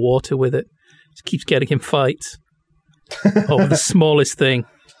take more water with it. Just keeps getting him fights over the smallest thing.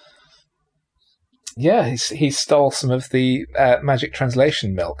 Yeah, he stole some of the magic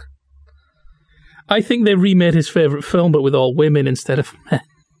translation milk. I think they remade his favourite film, but with all women instead of men.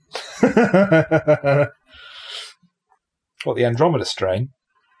 What, the Andromeda Strain?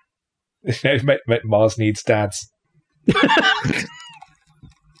 Mars needs dads.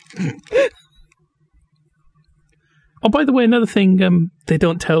 Oh, by the way, another thing they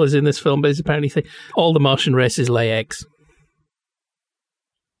don't tell us in this film, but is apparently all the Martian races lay eggs.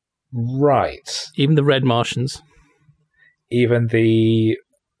 Right. Even the red Martians. Even the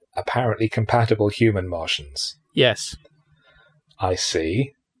apparently compatible human Martians. Yes. I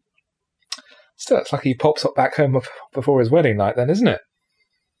see. Still, it's like he pops up back home before his wedding night then, isn't it?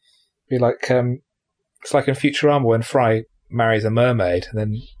 Be like, it's like in Futurama when Fry marries a mermaid and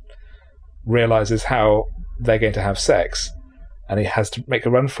then realizes how they're going to have sex, and he has to make a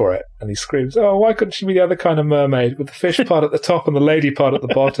run for it, and he screams, "Oh, why couldn't she be the other kind of mermaid with the fish part at the top and the lady part at the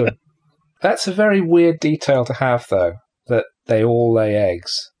bottom?" That's a very weird detail to have, though, that they all lay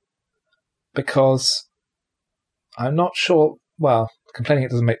eggs. Because I'm not sure, well, complaining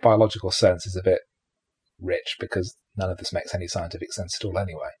it doesn't make biological sense is a bit rich, because none of this makes any scientific sense at all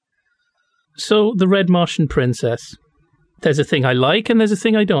anyway. So, the Red Martian Princess. There's a thing I like and there's a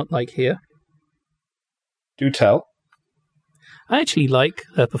thing I don't like here. Do tell. I actually like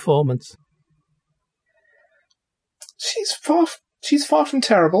her performance. She's far from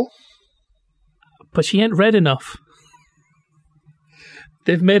terrible. But she ain't red enough.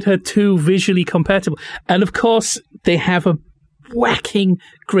 They've made her too visually compatible. And of course, they have a whacking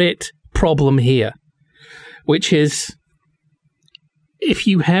great problem here, which is if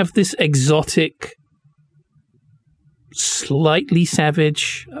you have this exotic, slightly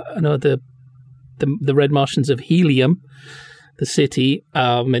savage, the Red Martians of Helium, the city,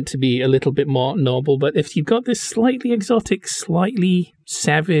 are meant to be a little bit more noble, but if you've got this slightly exotic, slightly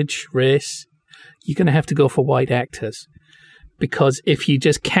savage race, you're going to have to go for white actors. Because if you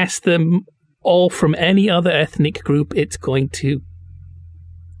just cast them all from any other ethnic group, it's going to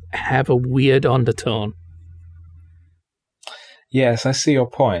have a weird undertone. Yes, I see your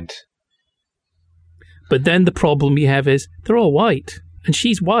point. But then the problem you have is they're all white, and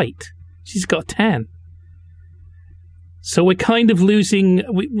she's white. She's got tan. So we're kind of losing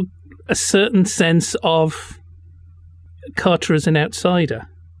a certain sense of Carter as an outsider.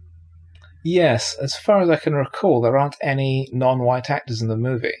 Yes, as far as I can recall, there aren't any non-white actors in the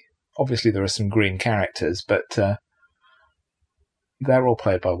movie. Obviously, there are some green characters, but they're all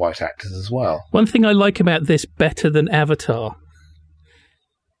played by white actors as well. One thing I like about this better than Avatar.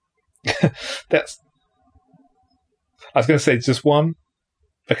 I was going to say just one,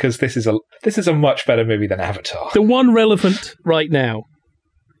 because this is a much better movie than Avatar. The one relevant right now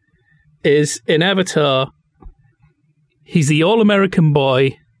is in Avatar, he's the all-American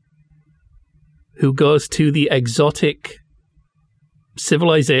boy who goes to the exotic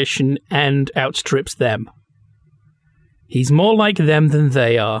civilization and outstrips them. He's more like them than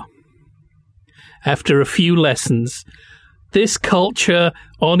they are. After a few lessons, this culture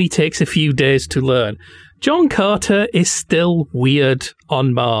only takes a few days to learn. John Carter is still weird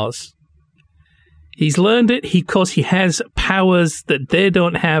on Mars. He's learned it because he has powers that they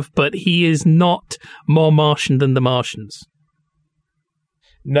don't have, but he is not more Martian than the Martians.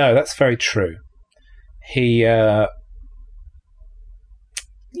 No, that's very true.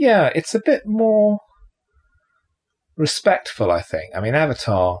 It's a bit more respectful, I think. I mean,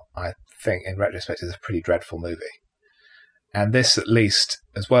 Avatar, I think, in retrospect, is a pretty dreadful movie. And this, at least,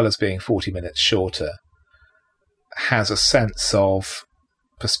 as well as being 40 minutes shorter, has a sense of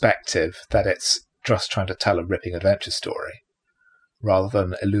perspective that it's just trying to tell a ripping adventure story, rather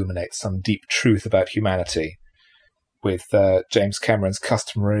than illuminate some deep truth about humanity with James Cameron's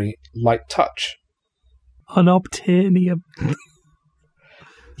customary light touch. Unobtainium.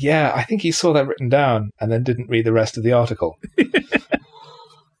 Yeah, I think he saw that written down and then didn't read the rest of the article.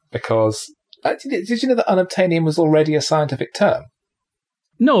 Because, did you know that unobtainium was already a scientific term?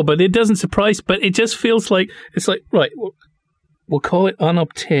 No, but it doesn't surprise, but it just feels like, it's like, right, we'll call it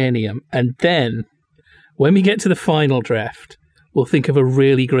unobtainium, and then, when we get to the final draft, we'll think of a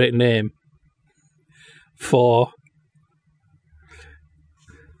really great name for...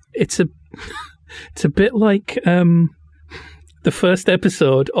 It's a bit like the first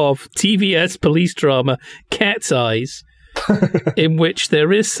episode of TVS police drama Cat's Eyes, in which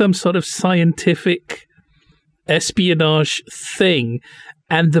there is some sort of scientific espionage thing,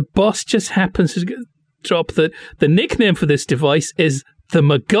 and the boss just happens to drop the nickname for this device is the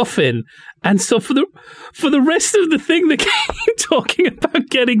MacGuffin. And so for the rest of the thing, they keep talking about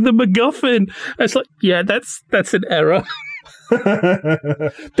getting the MacGuffin. I was like, yeah, that's an error.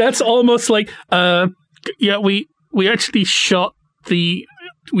 That's almost like, we actually shot we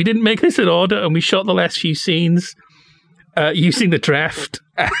didn't make this in order, and we shot the last few scenes using the draft.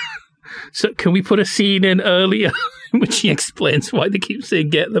 So can we put a scene in earlier in which he explains why they keep saying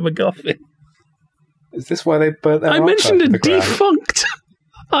get the MacGuffin? Is this why they burnt their I mentioned a defunct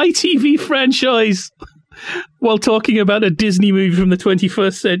ITV franchise while talking about a Disney movie from the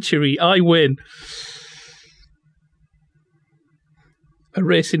 21st century. I win. A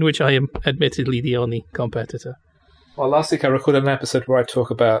race in which I am admittedly the only competitor. Well, last week I recorded an episode where I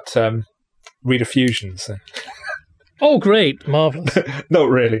talk about reader fusion. So. Oh, great. Marvellous. Not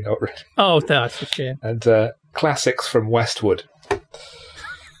really. Oh, that's a shame. And classics from Westwood.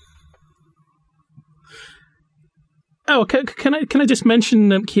 Oh, can I just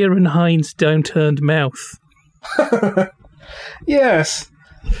mention Kieran Hines' downturned mouth? Yes.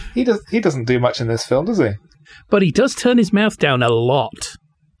 He doesn't do much in this film, does he? But he does turn his mouth down a lot.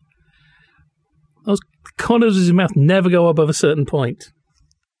 Those corners of his mouth never go above a certain point.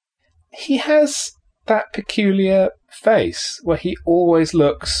 He has that peculiar face where he always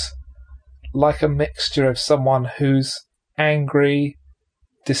looks like a mixture of someone who's angry,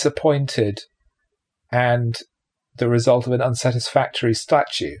 disappointed, and the result of an unsatisfactory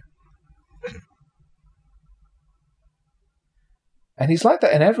statue. And he's like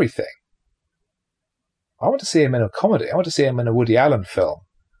that in everything. I want to see him in a comedy. I want to see him in a Woody Allen film,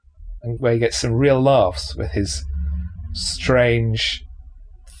 where he gets some real laughs with his strange,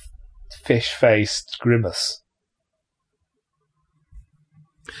 fish-faced grimace.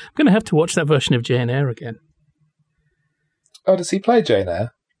 I'm going to have to watch that version of Jane Eyre again. Oh, does he play Jane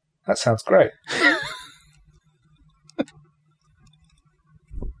Eyre? That sounds great.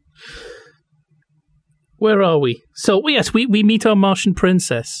 Where are we? So, yes, we meet our Martian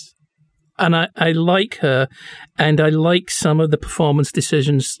princess. And I like her, and I like some of the performance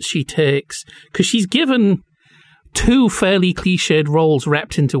decisions she takes, because she's given two fairly cliched roles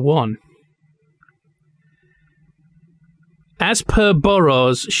wrapped into one. As per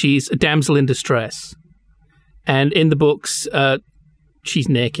Burroughs, she's a damsel in distress. And in the books, she's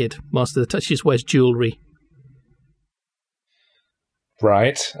naked most of the time. She just wears jewellery.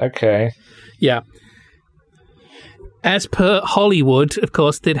 Right, okay. Yeah. As per Hollywood, of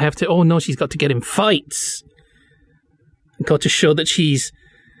course, they'd have to, oh no, she's got to get in fights. Got to show that she's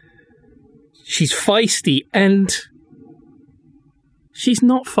feisty, and she's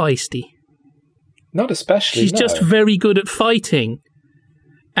not feisty. Not especially, She's just very good at fighting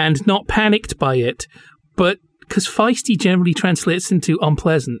and not panicked by it, but because feisty generally translates into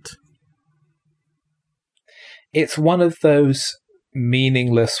unpleasant. It's one of those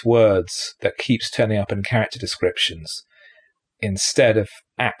meaningless words that keeps turning up in character descriptions instead of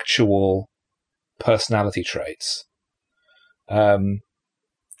actual personality traits.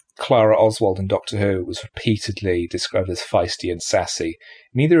 Clara Oswald in Doctor Who was repeatedly described as feisty and sassy.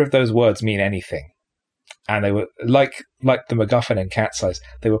 Neither of those words mean anything. And they were, like the MacGuffin in Cat's Eyes,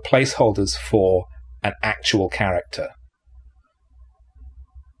 they were placeholders for an actual character.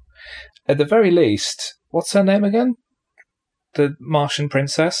 At the very least, what's her name again? The Martian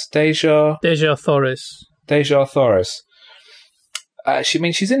princess? Dejah Thoris. Dejah Thoris.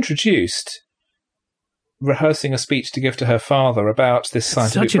 She's introduced rehearsing a speech to give to her father about this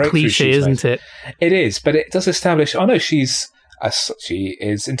scientific breakthrough. Such a cliche, isn't it? It is, but it does establish, oh no, she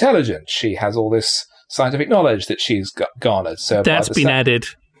is intelligent. She has all this scientific knowledge that she's garnered. So that's been added.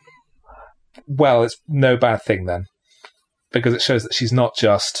 Well, it's no bad thing then, because it shows that she's not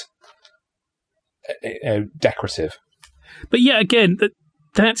just decorative. But yeah, again,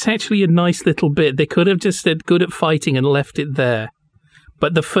 that's actually a nice little bit. They could have just said good at fighting and left it there.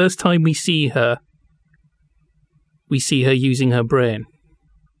 But the first time we see her using her brain.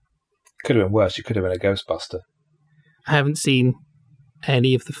 Could have been worse. She could have been a Ghostbuster. I haven't seen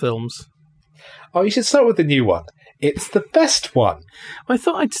any of the films. Oh, you should start with the new one. It's the best one. I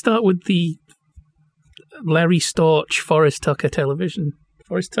thought I'd start with the Larry Storch, Forrest Tucker television.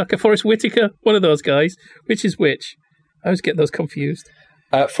 Forrest Whitaker, one of those guys. Which is which? I always get those confused.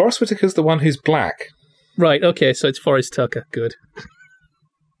 Forrest Whitaker's the one who's black. Right, okay, so it's Forrest Tucker. Good.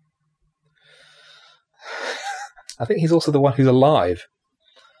 I think he's also the one who's alive.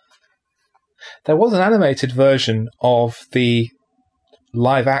 There was an animated version of the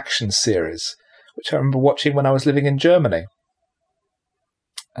live-action series, which I remember watching when I was living in Germany.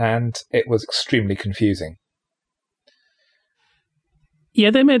 And it was extremely confusing. Yeah,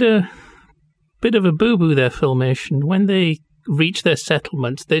 they made a bit of a boo-boo there, Filmation. When they reached their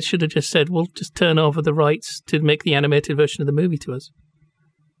settlement, they should have just said, we'll just turn over the rights to make the animated version of the movie to us.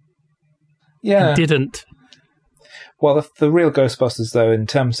 Yeah. And didn't. Well, the real Ghostbusters, though, in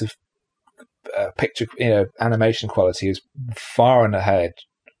terms of picture, animation quality, is far and ahead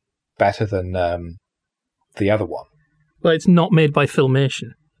better than the other one. Well, it's not made by Filmation.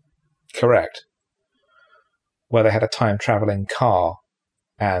 Correct. Where they had a time-traveling car,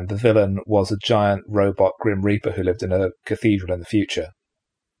 and the villain was a giant robot Grim Reaper who lived in a cathedral in the future.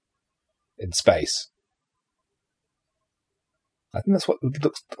 In space. I think that's what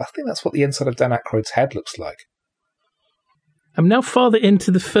the inside of Dan Aykroyd's head looks like. I'm now farther into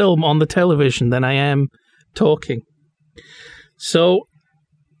the film on the television than I am talking. So,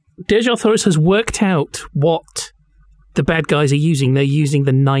 Dejah Thoris has worked out what the bad guys are using. They're using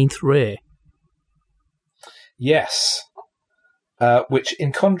the ninth ray. Yes. Which,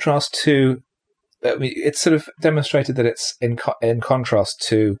 in contrast to... it's sort of demonstrated that it's in contrast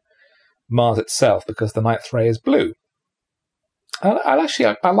to Mars itself, because the ninth ray is blue.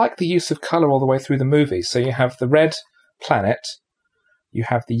 I like the use of colour all the way through the movie. So you have the red planet, you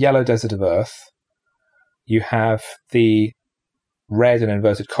have the yellow desert of Earth, you have the red and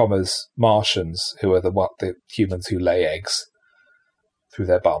inverted commas Martians, who are the humans who lay eggs through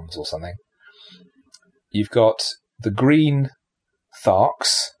their bums or something. you've got the green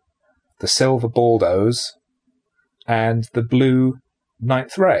Tharks, the silver Baldos, and the blue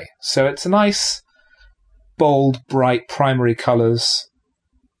Ninth Ray. So it's a nice, bold, bright, primary colours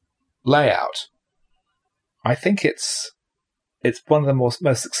layout. I think it's one of the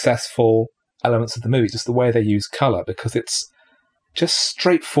most successful elements of the movie, just the way they use colour, because it's just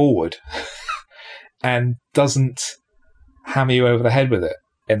straightforward and doesn't hammer you over the head with it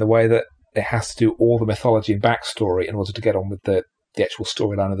in the way that it has to do all the mythology and backstory in order to get on with the actual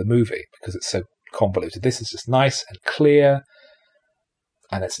storyline of the movie, because it's so convoluted. This is just nice and clear,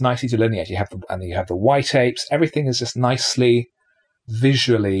 and it's nicely delineated. You have the white apes. Everything is just nicely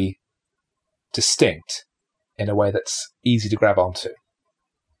visually distinct in a way that's easy to grab onto.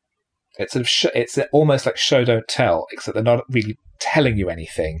 It's it's almost like show don't tell, except they're not really telling you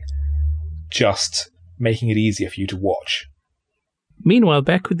anything, just making it easier for you to watch. Meanwhile,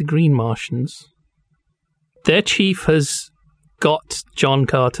 back with the Green Martians, their chief has got John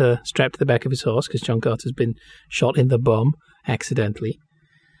Carter strapped to the back of his horse because John Carter's been shot in the bum accidentally,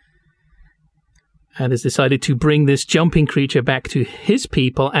 and has decided to bring this jumping creature back to his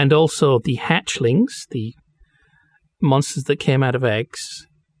people, and also the hatchlings, the monsters that came out of eggs.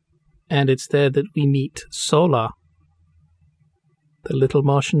 And it's there that we meet Solar, the little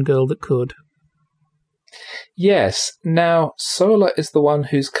Martian girl that could. Yes. Now, Solar is the one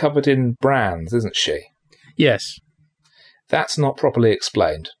who's covered in brands, isn't she? Yes. That's not properly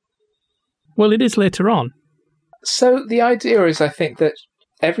explained. Well, it is later on. So the idea is, I think, that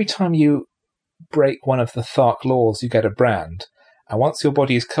every time you break one of the Thark laws, you get a brand, and once your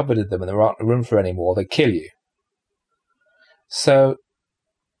body is covered in them and there aren't room for any more, they kill you. So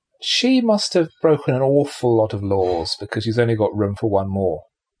she must have broken an awful lot of laws because she's only got room for one more.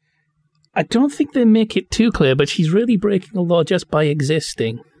 I don't think they make it too clear, but she's really breaking a law just by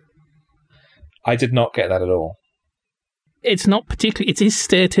existing. I did not get that at all. It's not particularly... It is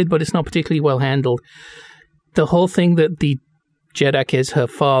stated, but it's not particularly well handled. The whole thing that the Jeddak is her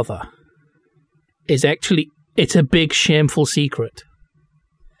father is actually... It's a big, shameful secret.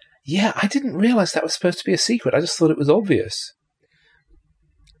 Yeah, I didn't realise that was supposed to be a secret. I just thought it was obvious.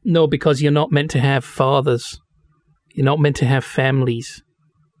 No, because you're not meant to have fathers. You're not meant to have families.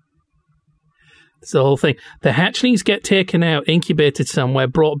 It's the whole thing. The hatchlings get taken out, incubated somewhere,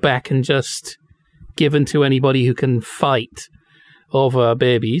 brought back and just given to anybody who can fight over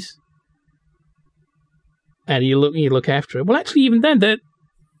babies. And you look after it. Well, actually, even then, the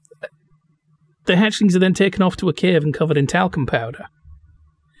hatchlings are then taken off to a cave and covered in talcum powder.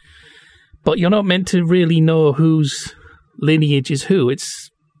 But you're not meant to really know whose lineage is who.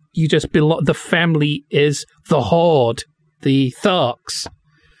 You just belong. The family is the Horde, the Tharks.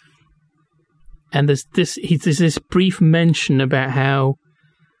 And there's this brief mention about how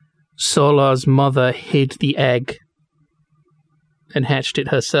Solar's mother hid the egg and hatched it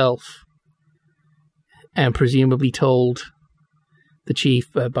herself, and presumably told the chief,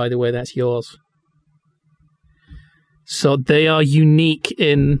 by the way, that's yours. So they are unique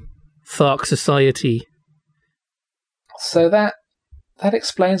in Thark society. So that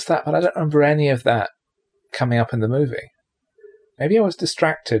explains that, but I don't remember any of that coming up in the movie. Maybe I was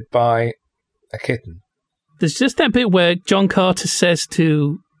distracted by a kitten. There's just that bit where John Carter says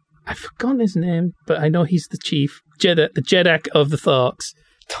to... I've forgotten his name, but I know he's the chief. The Jeddak of the Tharks.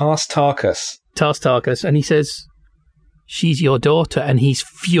 Tartarchus. And he says, she's your daughter. And he's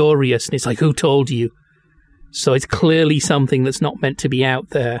furious. And it's like, who told you? So it's clearly something that's not meant to be out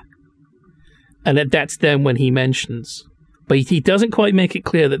there. And that's then when he mentions... But he doesn't quite make it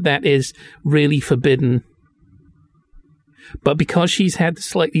clear that is really forbidden. But because she's had a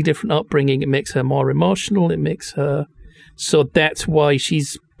slightly different upbringing, it makes her more emotional. It makes her... So that's why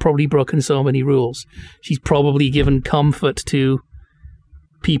she's probably broken so many rules. She's probably given comfort to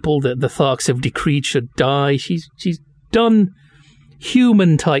people that the Tharks have decreed should die. She's done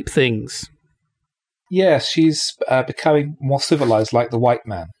human-type things. Yes, she's becoming more civilized like the white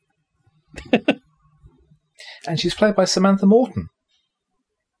man. And she's played by Samantha Morton,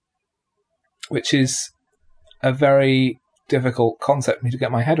 which is a very difficult concept for me to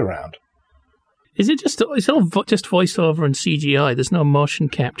get my head around. Is it just voiceover and CGI? There's no motion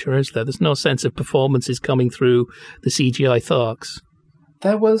capture, is there? There's no sense of performances coming through the CGI Tharks.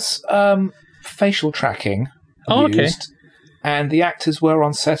 There was facial tracking used, okay. And the actors were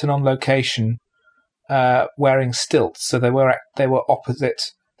on set and on location wearing stilts, so they were opposite.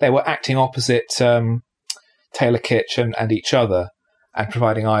 They were acting opposite Taylor Kitsch and each other, and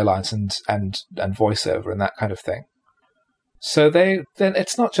providing eye lines and voiceover and that kind of thing. So then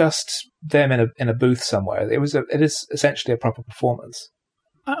it's not just them in a booth somewhere. It is essentially a proper performance.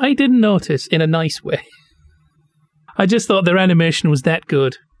 I didn't notice in a nice way. I just thought their animation was that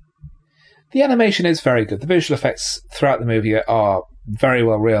good. The animation is very good. The visual effects throughout the movie are very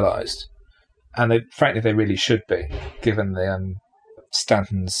well realised. And frankly, they really should be, given the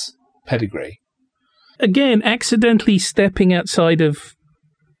Stanton's pedigree. Again, accidentally stepping outside of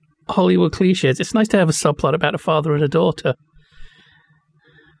Hollywood cliches. It's nice to have a subplot about a father and a daughter.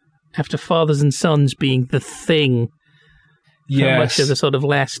 After fathers and sons being the thing for much of the sort of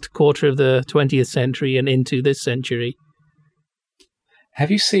last quarter of the 20th century and into this century.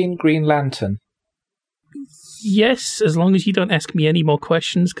 Have you seen Green Lantern? Yes, as long as you don't ask me any more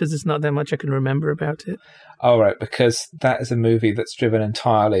questions, because there's not that much I can remember about it. Oh, right, because that is a movie that's driven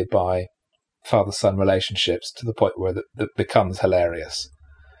entirely by father-son relationships to the point where that becomes hilarious.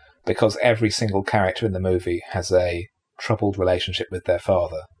 Because every single character in the movie has a troubled relationship with their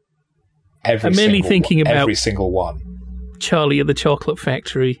father. I'm mainly thinking about every single one. Charlie at the Chocolate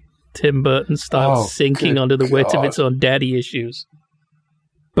Factory, Tim Burton style, sinking under the weight of its own daddy issues.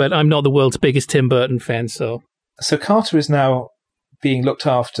 But I'm not the world's biggest Tim Burton fan, so... So Carter is now being looked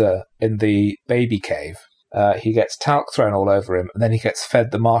after in the baby cave. He gets talc thrown all over him, and then he gets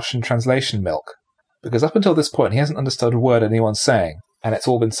fed the Martian translation milk. Because up until this point, he hasn't understood a word anyone's saying, and it's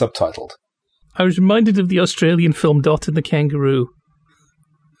all been subtitled. I was reminded of the Australian film Dot and the Kangaroo,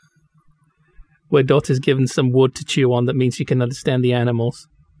 where Dot is given some wood to chew on that means she can understand the animals.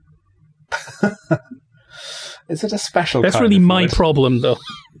 Is it a special That's kind really of my wood? problem, though.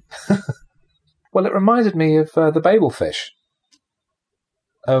 Well, it reminded me of the Babelfish,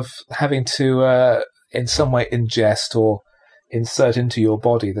 of having to, in some way, ingest or insert into your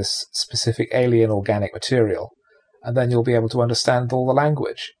body this specific alien organic material, and then you'll be able to understand all the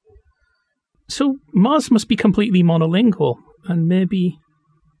language. So Mars must be completely monolingual, and maybe...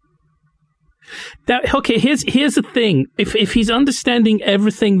 Okay, here's the thing. If he's understanding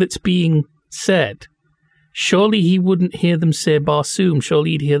everything that's being said, surely he wouldn't hear them say Barsoom.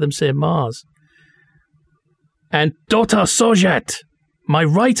 Surely he'd hear them say Mars. And Dota Sojat, my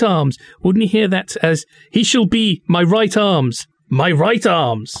right arms. Wouldn't he hear that as, he shall be my right arms, my right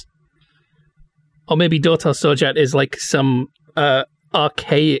arms? Or maybe Dota Sojat is like some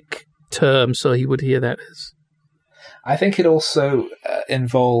archaic term, so he would hear that as... I think it also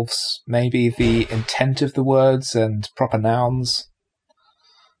involves maybe the intent of the words and proper nouns,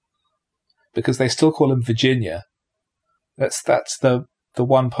 because they still call him Virginia. That's the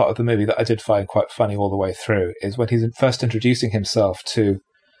one part of the movie that I did find quite funny all the way through, is when he's first introducing himself to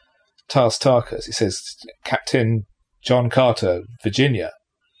Tars Tarkas. He says, Captain John Carter, Virginia.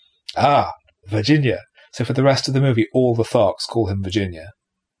 Ah, Virginia. So for the rest of the movie, all the Tharks call him Virginia.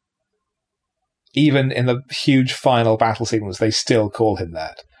 Even in the huge final battle sequence, they still call him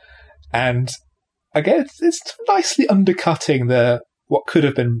that. And again, it's nicely undercutting what could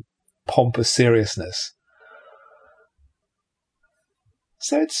have been pompous seriousness.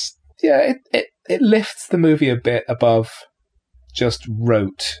 So it lifts the movie a bit above just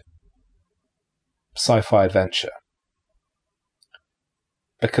rote sci-fi adventure.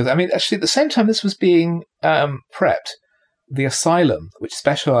 Because, I mean, actually, at the same time this was being prepped, the Asylum, which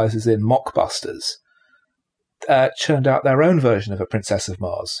specialises in mockbusters, churned out their own version of A Princess of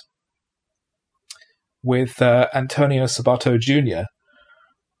Mars, with Antonio Sabato Jr.,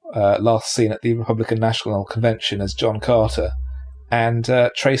 last seen at the Republican National Convention as John Carter, and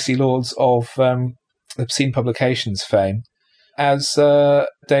Tracy Lords of Obscene Publications fame as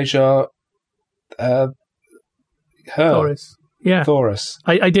Deja Thoris. Yeah. Thoris.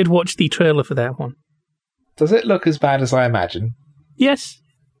 I did watch the trailer for that one. Does it look as bad as I imagine? Yes.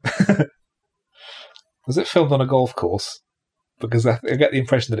 Was it filmed on a golf course? Because I get the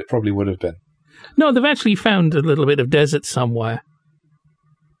impression that it probably would have been. No, they've actually found a little bit of desert somewhere.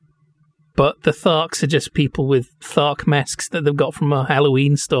 But the Tharks are just people with Thark masks that they've got from a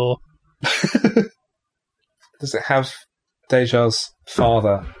Halloween store. Does it have Deja's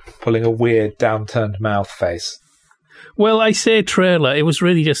father pulling a weird downturned mouth face? Well, I say trailer. It was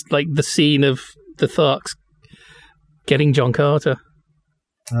really just like the scene of the Tharks getting John Carter.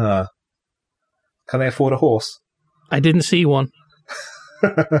 Can they afford a horse? I didn't see one.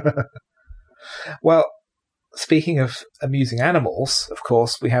 Well, speaking of amusing animals, of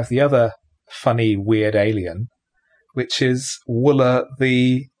course, we have the other funny, weird alien, which is Wooler,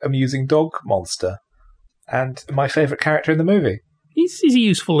 the amusing dog monster, and my favourite character in the movie. He's a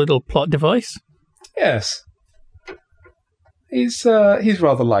useful little plot device. Yes. He's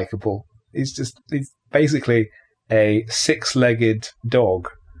rather likeable. He's basically a six-legged dog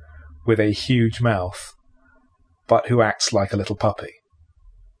with a huge mouth, but who acts like a little puppy.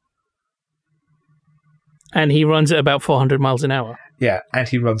 And he runs at about 400 miles an hour. Yeah, and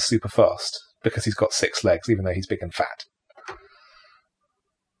he runs super fast. because he's got 6 legs, even though he's big and fat.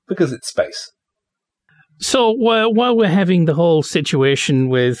 Because it's space. So while we're having the whole situation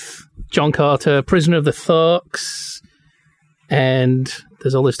with John Carter, prisoner of the Tharks, and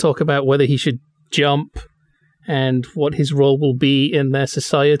there's all this talk about whether he should jump and what his role will be in their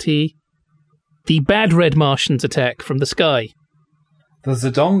society, the bad red Martians attack from the sky. The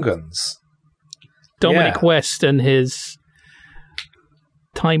Zodongans. Dominic West and his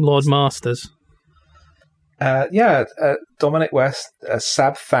Time Lord Masters. Dominic West,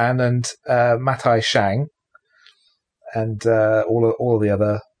 Sab Than, and Matai Shang, and all of the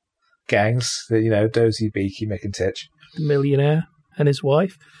other gangs. Dozy, Beaky, Mick, and Titch. The millionaire and his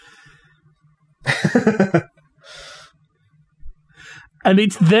wife. And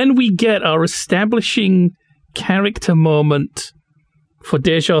it's then we get our establishing character moment for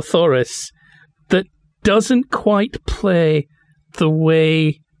Dejah Thoris that doesn't quite play the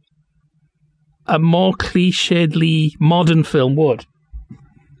way a more clichédly modern film would.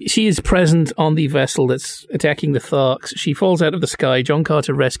 She is present on the vessel that's attacking the Tharks. She falls out of the sky. John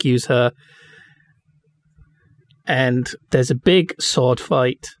Carter rescues her. And there's a big sword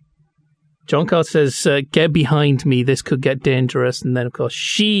fight. John Carter says, get behind me, this could get dangerous. And then, of course,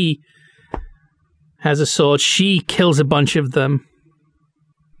 she has a sword. She kills a bunch of them.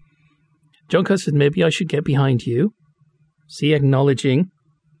 John Carter says, maybe I should get behind you. See, acknowledging.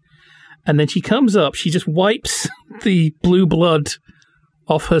 And then she comes up, she just wipes the blue blood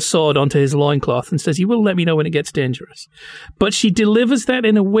off her sword onto his loincloth and says, you will let me know when it gets dangerous. But she delivers that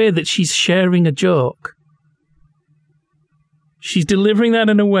in a way that she's sharing a joke. She's delivering that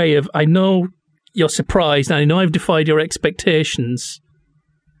in a way of, I know you're surprised, and I know I've defied your expectations.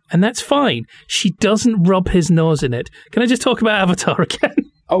 And that's fine. She doesn't rub his nose in it. Can I just talk about Avatar again?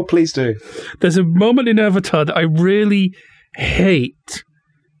 Oh, please do. There's a moment in Avatar that I really hate.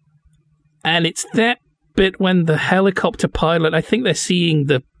 And it's that bit when the helicopter pilot, I think they're seeing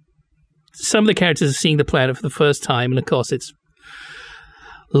some of the characters are seeing the planet for the first time. And of course, it's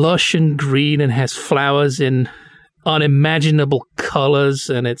lush and green and has flowers in unimaginable colors.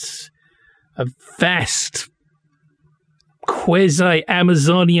 And it's a vast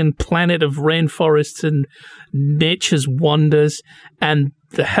quasi-Amazonian planet of rainforests and nature's wonders. And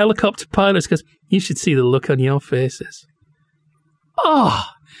the helicopter pilot goes, you should see the look on your faces. Oh,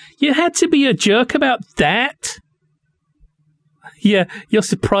 you had to be a jerk about that? Yeah, you're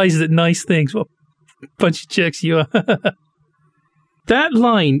surprised at nice things. What a bunch of jerks you are. That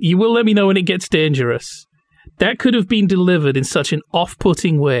line, you will let me know when it gets dangerous, that could have been delivered in such an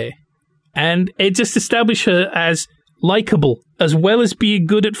off-putting way. And it just established her as likable. As well as being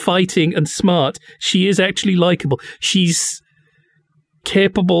good at fighting and smart, she is actually likable. She's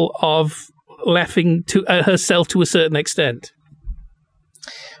capable of laughing at herself to a certain extent.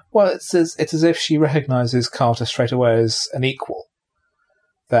 Well, it's as if she recognises Carter straight away as an equal.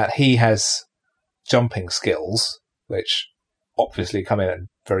 That he has jumping skills, which obviously come in and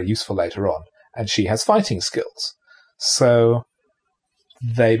very useful later on, and she has fighting skills. So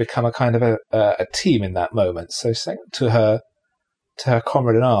they become a kind of a team in that moment. So saying to her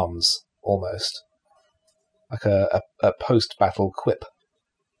comrade in arms, almost like a post-battle quip.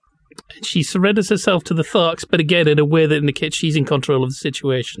 She surrenders herself to the Tharks, but again in a way that indicates she's in control of the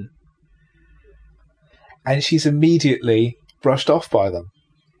situation. And she's immediately brushed off by them.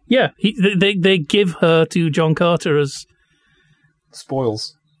 Yeah, they give her to John Carter as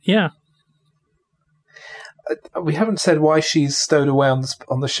spoils. Yeah. We haven't said why she's stowed away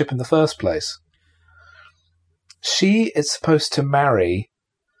on the ship in the first place. She is supposed to marry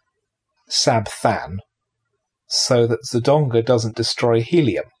Sab Than so that Zodonga doesn't destroy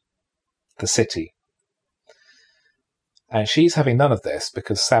Helium, the city. And she's having none of this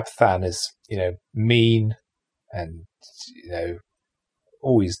because Sab Than is, mean and,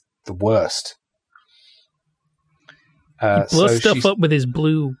 always the worst. He blows stuff up with his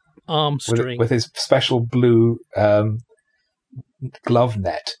blue arm string. With his special blue glove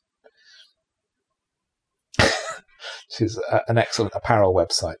net. Which is an excellent apparel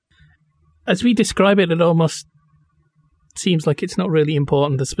website. As we describe it, it almost seems like it's not really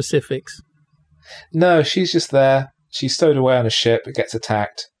important, the specifics. No, she's just there. She's stowed away on a ship. It gets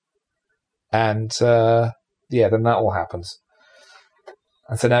attacked. And, then that all happens.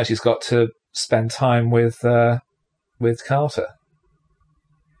 And so now she's got to spend time with Carter.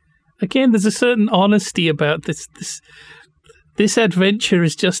 Again, there's a certain honesty about this. This adventure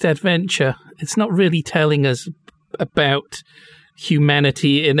is just adventure. It's not really telling us about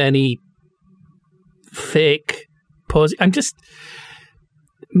humanity in any fake pose.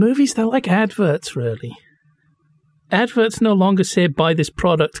 Movies, they're like adverts, really. adverts no longer say buy this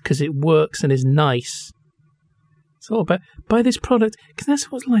product because it works and is nice. It's all about buy this product because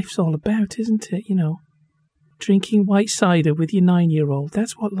that's what life's all about, isn't it? You know, drinking white cider with your 9-year-old.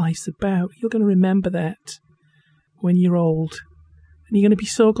 That's what life's about. You're going to remember that when you're old. And you're going to be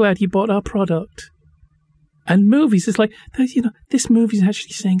so glad you bought our product. And movies, it's like, you know, this movie's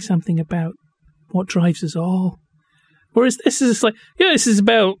actually saying something about what drives us all. Whereas this is like, yeah, this is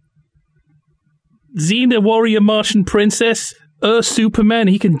about Xena, warrior Martian princess, Superman.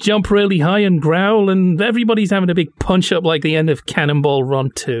 He can jump really high and growl, and everybody's having a big punch-up like the end of Cannonball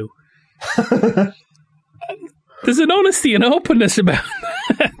Run 2. There's an honesty and openness about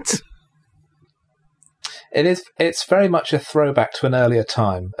that. It's very much a throwback to an earlier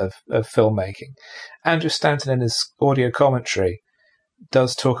time of filmmaking. Andrew Stanton, in his audio commentary,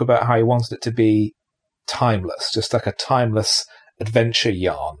 does talk about how he wanted it to be timeless, just like a timeless adventure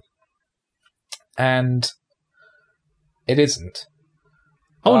yarn. And it isn't.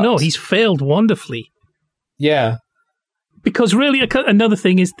 Oh, no, he's failed wonderfully. Yeah. Because really, another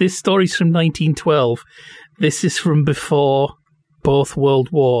thing is this story's from 1912. This is from before both world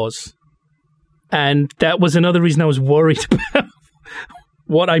wars. And that was another reason I was worried about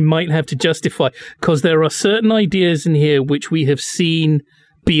what I might have to justify, because there are certain ideas in here which we have seen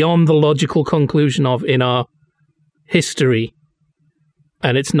beyond the logical conclusion of in our history,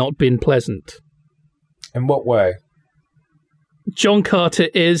 and it's not been pleasant. In what way? John Carter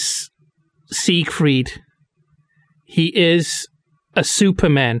is Siegfried. He is a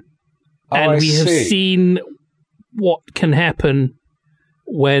Superman. And we have seen what can happen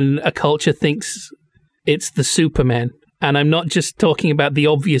when a culture thinks it's the Superman. And I'm not just talking about the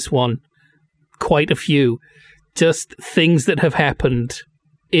obvious one, quite a few. Just things that have happened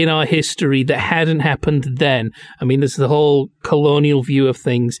in our history that hadn't happened then. I mean, there's the whole colonial view of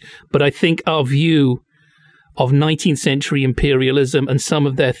things, but I think our view of 19th century imperialism and some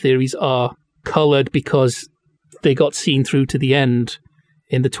of their theories are coloured because they got seen through to the end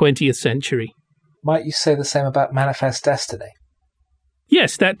in the 20th century. Might you say the same about Manifest Destiny?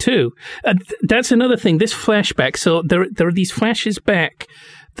 Yes, that too. That's another thing, this flashback. So there are these flashes back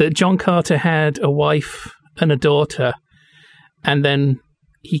that John Carter had a wife and a daughter, and then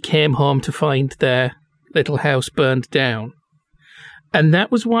he came home to find their little house burned down. And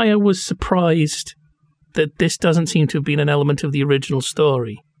that was why I was surprised that this doesn't seem to have been an element of the original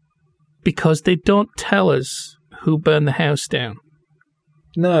story, because they don't tell us who burned the house down.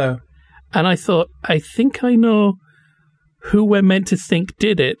 No. And I thought, I think I know who we're meant to think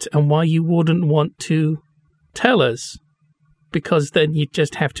did it and why you wouldn't want to tell us, because then you'd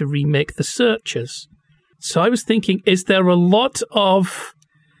just have to remake the searches. So I was thinking, is there a lot of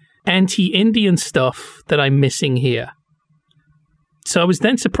anti-Indian stuff that I'm missing here? So I was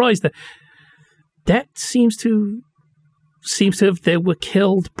then surprised that seems to have they were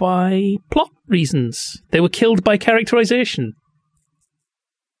killed by plot reasons. They were killed by characterization.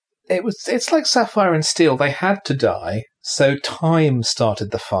 It's like Sapphire and Steel. They had to die, so time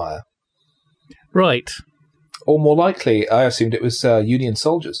started the fire. Right. Or more likely, I assumed it was Union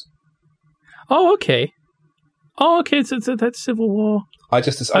soldiers. Oh, okay. So that's Civil War. I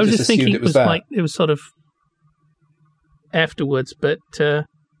just assumed thinking it was that. It was sort of afterwards, but...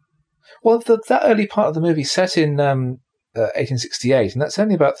 Well, that early part of the movie set in 1868, and that's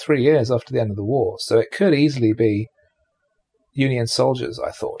only about 3 years after the end of the war, so it could easily be Union soldiers,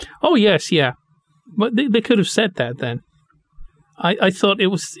 I thought. Oh, yes, yeah. But they could have said that then. I thought it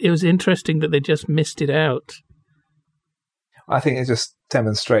was interesting that they just missed it out. I think it just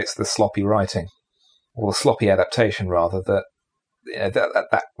demonstrates the sloppy writing, or the sloppy adaptation, rather, that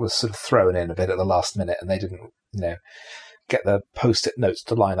that was sort of thrown in a bit at the last minute, and they didn't, get the post-it notes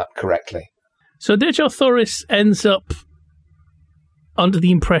to line up correctly. So Dejah Thoris ends up under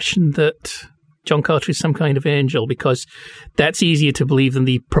the impression that John Carter is some kind of angel, because that's easier to believe than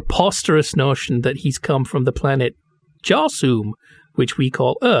the preposterous notion that he's come from the planet Jarsum, which we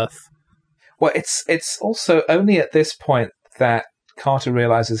call Earth. Well, it's also only at this point that Carter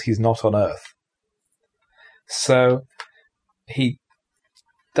realizes he's not on Earth. So he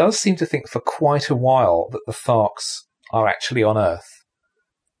does seem to think for quite a while that the Tharks are actually on Earth.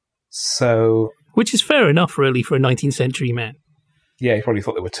 So, which is fair enough, really, for a 19th century man. Yeah, he probably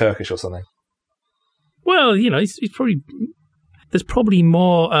thought they were Turkish or something. Well, he's probably... There's probably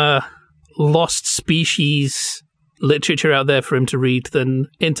more lost species literature out there for him to read than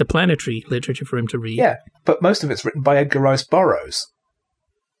interplanetary literature for him to read. Yeah, but most of it's written by Edgar Rice Burroughs.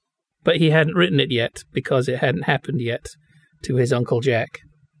 But he hadn't written it yet, because it hadn't happened yet to his Uncle Jack.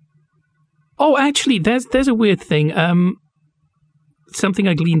 Oh, actually, there's a weird thing. Something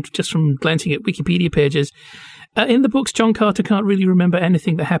I gleaned just from glancing at Wikipedia pages. In the books, John Carter can't really remember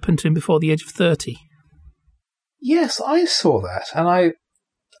anything that happened to him before the age of 30. Yes, I saw that, and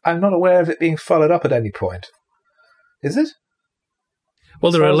I'm not aware of it being followed up at any point. Is it?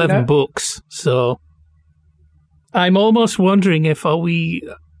 Well, there are 11 books, so I'm almost wondering if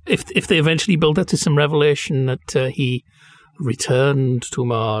they eventually build up to some revelation that he returned to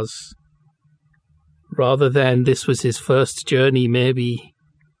Mars, rather than this was his first journey.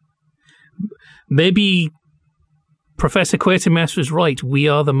 Maybe Professor Quatermass was right. We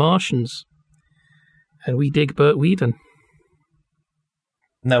are the Martians, and we dig Burt Whedon.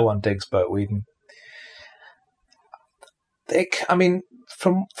 No one digs Burt Whedon.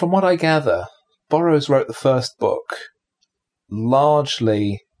 From what I gather, Burroughs wrote the first book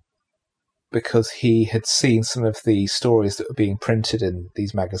largely because he had seen some of the stories that were being printed in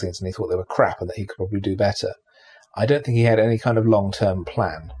these magazines and he thought they were crap and that he could probably do better. I don't think he had any kind of long-term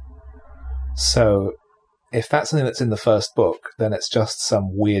plan. So if that's something that's in the first book, then it's just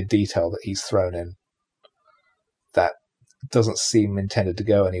some weird detail that he's thrown in that doesn't seem intended to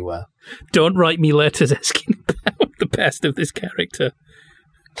go anywhere. Don't write me letters asking about the past of this character.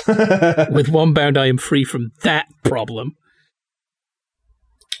 With one bound, I am free from that problem.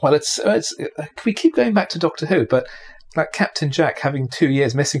 Well, it's we keep going back to Doctor Who, but like Captain Jack having 2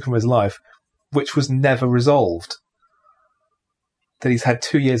 years missing from his life, which was never resolved. That he's had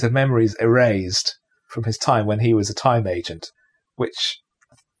 2 years of memories erased from his time when he was a time agent, which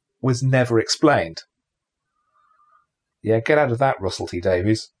was never explained. Yeah, get out of that, Russell T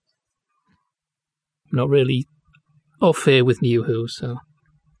Davies. Not really au fait with New Who, so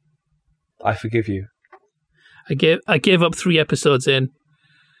I forgive you. I gave up 3 episodes in.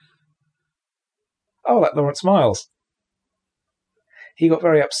 Oh, like Lawrence Miles. He got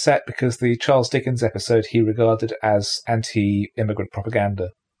very upset because the Charles Dickens episode he regarded as anti-immigrant propaganda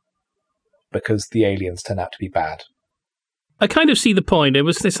because the aliens turned out to be bad. I kind of see the point.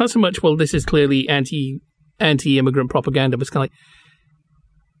 It's not so much, well, this is clearly anti-immigrant propaganda, but it's kind of like,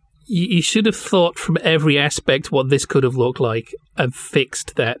 you should have thought from every aspect what this could have looked like and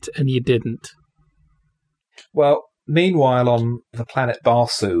fixed that, and you didn't. Well, meanwhile, on the planet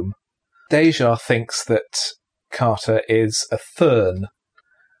Barsoom, Deja thinks that Carter is a Thurn,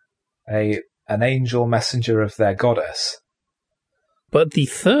 an angel messenger of their goddess. But the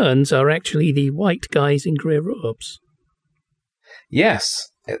Thurns are actually the white guys in grey robes. Yes,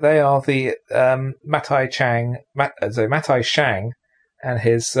 they are the Matai Shang and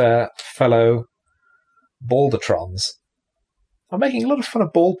his fellow Baldertrons. I'm making a lot of fun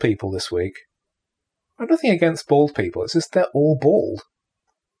of bald people this week. I've nothing against bald people, it's just they're all bald.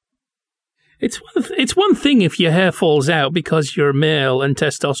 It's one thing if your hair falls out because you're male and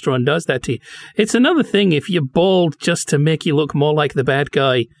testosterone does that to you. It's another thing if you're bald just to make you look more like the bad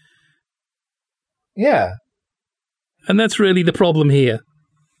guy. Yeah. And that's really the problem here.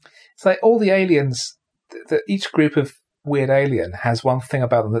 It's like all the aliens, each group of weird alien has one thing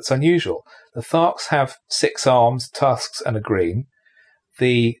about them that's unusual. The Tharks have 6 arms, tusks, and a green.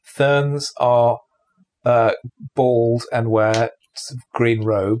 The Therns are bald and wear green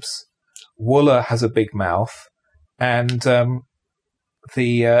robes. Wooler has a big mouth, and the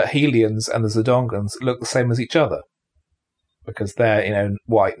Helians and the Zodongans look the same as each other because they're,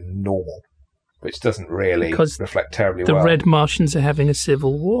 white and normal, which doesn't really reflect terribly well. The Red Martians are having a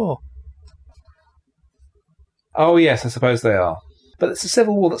civil war. Oh yes, I suppose they are. But it's a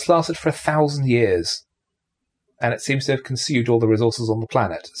civil war that's lasted for 1,000 years, and it seems to have consumed all the resources on the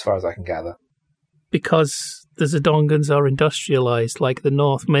planet, as far as I can gather. Because the Zodongans are industrialized like the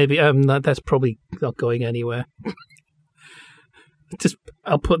North. Maybe that's probably not going anywhere.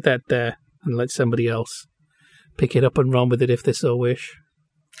 I'll put that there and let somebody else pick it up and run with it if they so wish.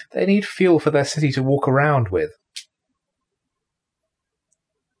 They need fuel for their city to walk around with.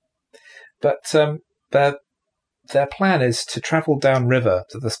 But their plan is to travel downriver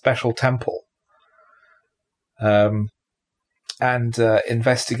to the special temple and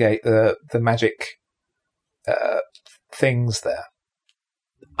investigate the magic things there.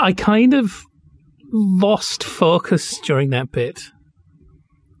 I kind of lost focus during that bit.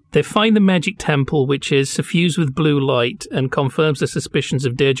 They find the magic temple, which is suffused with blue light and confirms the suspicions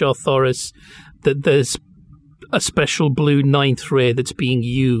of Dejah Thoris that there's a special blue 9th ray that's being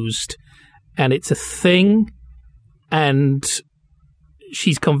used, and it's a thing, and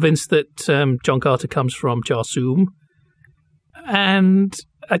she's convinced that John Carter comes from Barsoom, and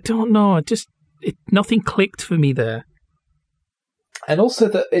I don't know, nothing clicked for me there. And also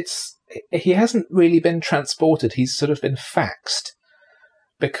that he hasn't really been transported, he's sort of been faxed,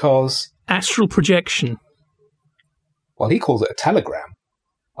 because... Astral projection. Well, he calls it a telegram.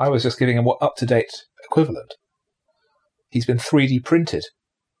 I was just giving him what up-to-date equivalent. He's been 3D printed.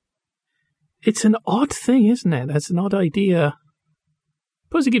 It's an odd thing, isn't it? That's an odd idea. I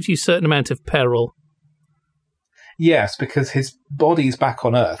suppose it gives you a certain amount of peril. Yes, because his body's back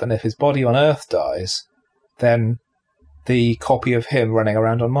on Earth, and if his body on Earth dies, then the copy of him running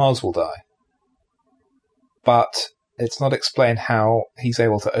around on Mars will die. But it's not explained how he's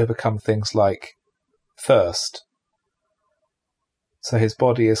able to overcome things like thirst. So his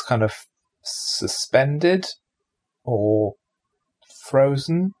body is kind of suspended or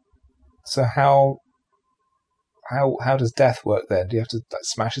frozen. So how does death work then? Do you have to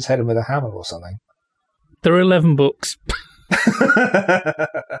smash his head in with a hammer or something? There are 11 books.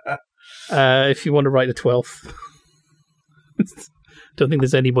 If you want to write a 12th. Don't think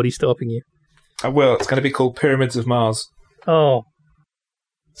there's anybody stopping you. I will. It's going to be called Pyramids of Mars. Oh.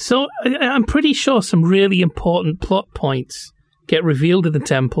 So I'm pretty sure some really important plot points get revealed in the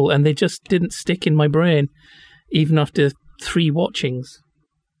temple, and they just didn't stick in my brain, even after 3 watchings.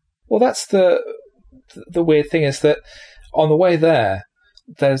 Well, that's the weird thing, is that on the way there,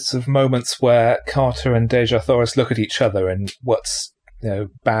 there's sort of moments where Carter and Dejah Thoris look at each other in what's,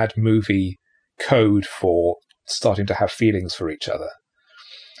 bad movie code for starting to have feelings for each other.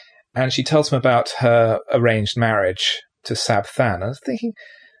 And she tells him about her arranged marriage to Sab Than. I was thinking,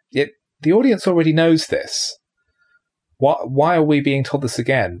 the audience already knows this. Why are we being told this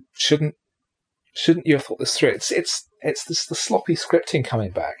again? Shouldn't you have thought this through? It's the sloppy scripting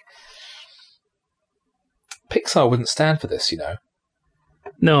coming back. Pixar wouldn't stand for this,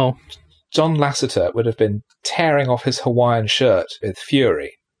 No. John Lasseter would have been tearing off his Hawaiian shirt with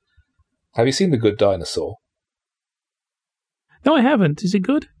fury. Have you seen The Good Dinosaur? No, I haven't. Is it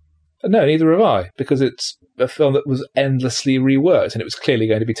good? No, neither have I, because it's a film that was endlessly reworked and it was clearly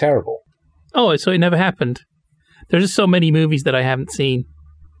going to be terrible. Oh, so it never happened. There's just so many movies that I haven't seen.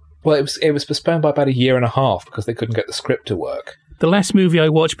 Well, it was postponed by about 1.5 years because they couldn't get the script to work. The last movie I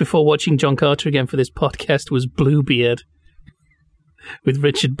watched before watching John Carter again for this podcast was Bluebeard with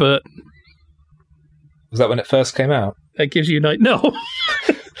Richard Burton. Was that when it first came out? That gives you no.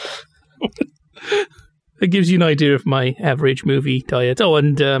 It gives you an idea of my average movie diet. Oh,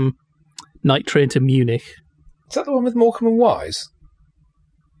 and Night Train to Munich. Is that the one with Morecambe and Wise?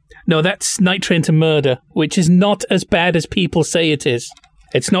 No, that's Night Train to Murder, which is not as bad as people say it is.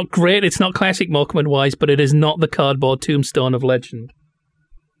 It's not great, it's not classic Morecambe and Wise, but it is not the cardboard tombstone of legend.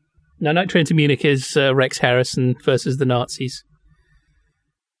 Now, Night Train to Munich is Rex Harrison versus the Nazis.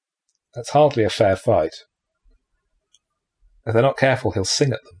 That's hardly a fair fight. If they're not careful, he'll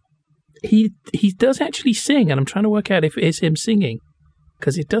sing at them. He does actually sing, and I'm trying to work out if it is him singing,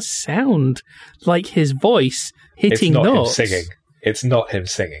 because it does sound like his voice hitting notes. It's not him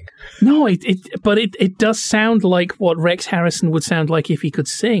singing. No, but it does sound like what Rex Harrison would sound like if he could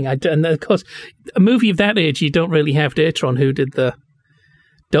sing. And of course, a movie of that age, you don't really have data on who did the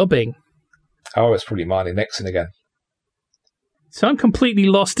dubbing. Oh, it's probably Marnie Nixon again. So I'm completely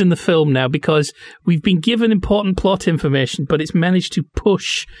lost in the film now because we've been given important plot information, but it's managed to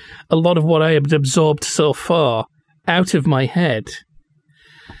push a lot of what I have absorbed so far out of my head.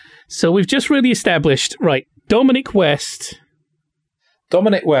 So we've just really established, right, Dominic West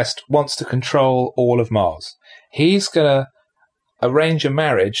wants to control all of Mars. He's going to arrange a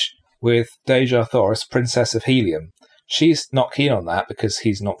marriage with Dejah Thoris, Princess of Helium. She's not keen on that because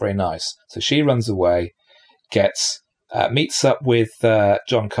he's not very nice. So she runs away, meets up with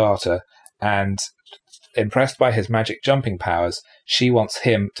John Carter, and impressed by his magic jumping powers, she wants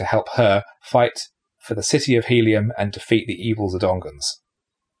him to help her fight for the city of Helium and defeat the evil Zodongans.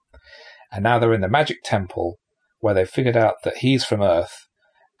 And now they're in the magic temple, where they've figured out that he's from Earth,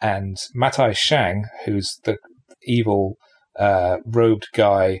 and Matai Shang, who's the evil robed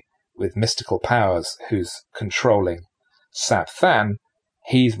guy with mystical powers who's controlling Sab Than,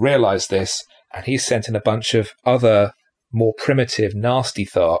 he's realised this, and he's sent in a bunch of other more primitive, nasty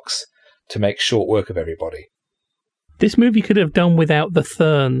Tharks to make short work of everybody. This movie could have done without the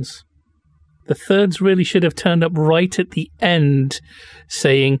Therns. The Therns really should have turned up right at the end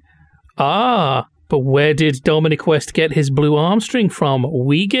saying, but where did Dominic West get his blue arm string from?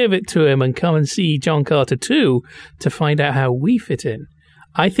 We gave it to him, and come and see John Carter 2 to find out how we fit in.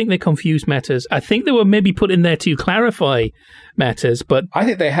 I think they confused matters. I think they were maybe put in there to clarify matters, but I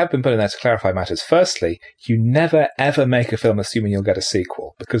think they have been put in there to clarify matters. Firstly, you never ever make a film assuming you'll get a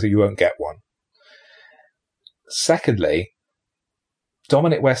sequel, because you won't get one. Secondly,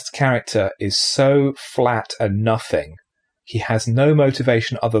 Dominic West's character is so flat and nothing. He has no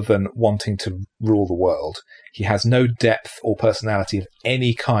motivation other than wanting to rule the world. He has no depth or personality of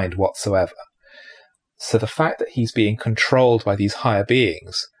any kind whatsoever. So the fact that he's being controlled by these higher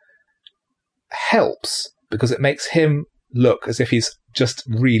beings helps, because it makes him look as if he's just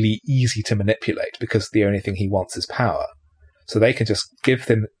really easy to manipulate because the only thing he wants is power. So they can just give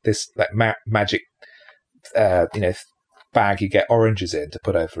him this like magic, bag you get oranges in to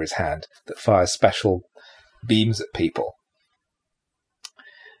put over his hand that fires special beams at people.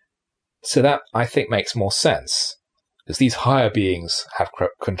 So that, I think, makes more sense. Because these higher beings have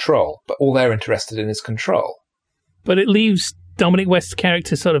control, but all they're interested in is control. But it leaves Dominic West's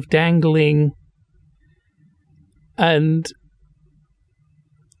character sort of dangling, and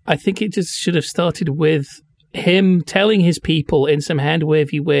I think it just should have started with him telling his people in some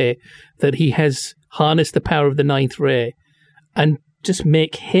hand-wavy way that he has harnessed the power of the ninth ray, and just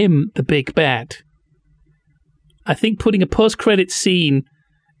make him the big bad. I think putting a post-credit scene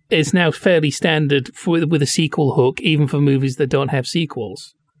is now fairly standard with a sequel hook, even for movies that don't have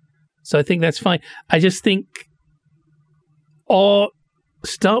sequels. So I think that's fine. I just think, or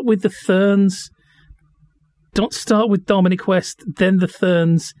start with the Therns. Don't start with Dominic West, then the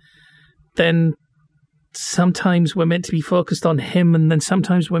Therns, then sometimes we're meant to be focused on him, and then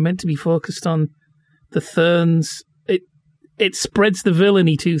sometimes we're meant to be focused on the Therns. It spreads the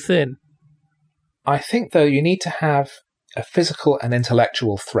villainy too thin. I think, though, you need to have a physical and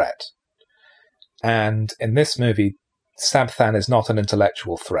intellectual threat. And in this movie, Sabthan is not an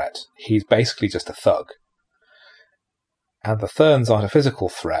intellectual threat. He's basically just a thug. And the Therns aren't a physical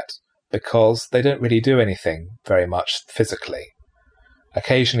threat because they don't really do anything very much physically.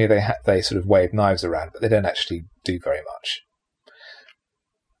 Occasionally they sort of wave knives around, but they don't actually do very much.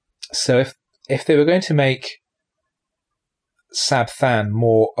 So if they were going to make Sabthan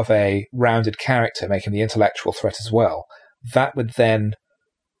more of a rounded character, making the intellectual threat as well, that would then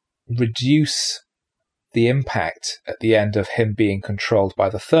reduce the impact at the end of him being controlled by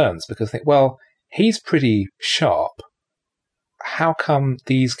the Therns, because well, he's pretty sharp. How come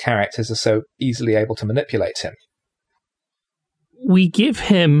these characters are so easily able to manipulate him? We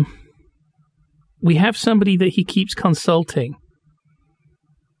have somebody that he keeps consulting.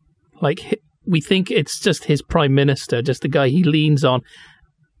 Like, we think it's just his prime minister, just the guy he leans on.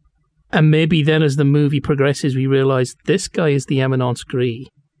 And maybe then as the movie progresses, we realise this guy is the Eminence Gris.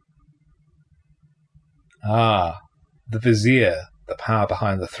 Ah, the Vizier, the power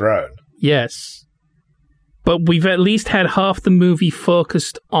behind the throne. Yes. But we've at least had half the movie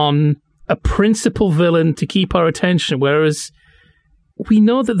focused on a principal villain to keep our attention, whereas we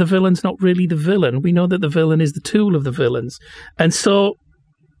know that the villain's not really the villain. We know that the villain is the tool of the villains. And so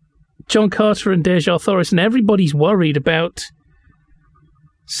John Carter and Dejah Thoris and everybody's worried about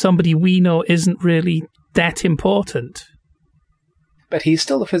somebody we know isn't really that important. But he's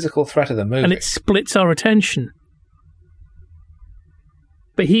still the physical threat of the movie. And it splits our attention.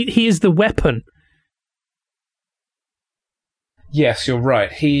 But he is the weapon. Yes, you're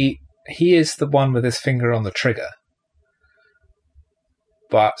right. He is the one with his finger on the trigger.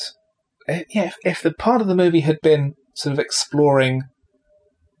 But if the part of the movie had been sort of exploring,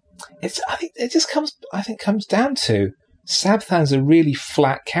 I think it just comes down to Sabthan's a really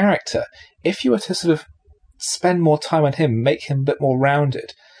flat character. If you were to sort of spend more time on him, make him a bit more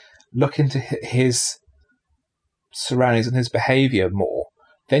rounded, look into his surroundings and his behaviour more,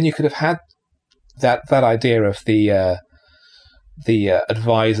 then you could have had that idea of the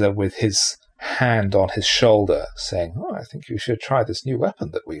advisor with his hand on his shoulder saying, "Oh, I think you should try this new weapon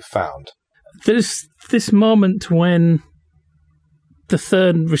that we've found." There's this moment when the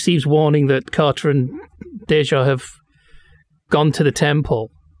Thern receives warning that Carter and Dejah have gone to the temple.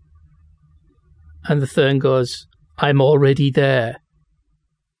 And the Thern goes, "I'm already there."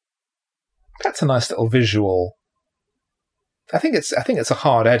 That's a nice little visual. I think it's a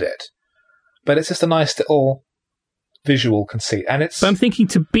hard edit, but it's just a nice little visual conceit. And it's. But I'm thinking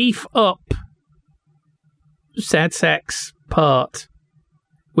to beef up Sad Sack's part,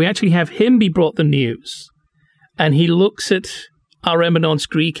 we actually have him be brought the news, and he looks at our Eminence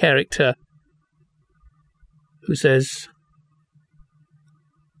Gris character, who says,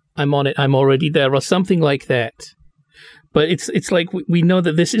 "I'm on it, I'm already there," or something like that. But it's like we know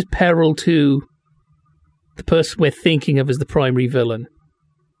that this is peril to the person we're thinking of as the primary villain.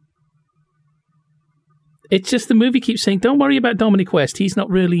 It's just the movie keeps saying, don't worry about Dominic West, he's not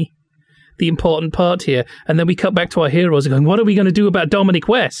really the important part here. And then we cut back to our heroes going, what are we going to do about Dominic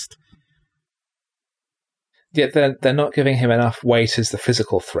West? Yeah, they're not giving him enough weight as the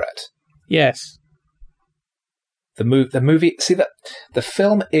physical threat. Yes. The movie, see that the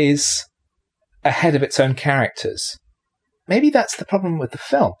film is ahead of its own characters. Maybe that's the problem with the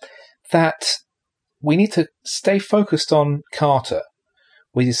film, that we need to stay focused on Carter.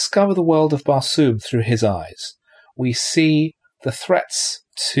 We discover the world of Barsoom through his eyes. We see the threats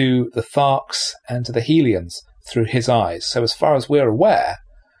to the Tharks and to the Helians through his eyes. So as far as we're aware,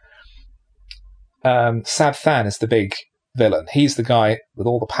 Sab Than is the big villain. He's the guy with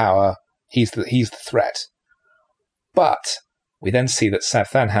all the power. He's the threat. But we then see that Sab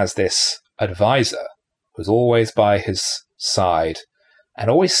Than has this advisor who's always by his side and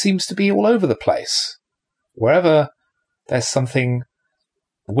always seems to be all over the place. Wherever there's something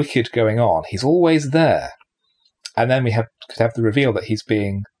wicked going on, he's always there. And then we could have the reveal that he's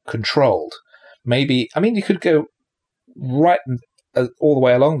being controlled. Maybe, I mean, you could go right all the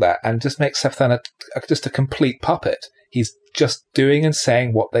way along that and just make Sab Than just a complete puppet. He's just doing and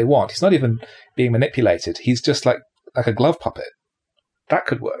saying what they want. He's not even being manipulated. He's just like a glove puppet. That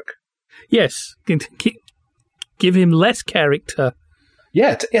could work. Yes. Give him less character.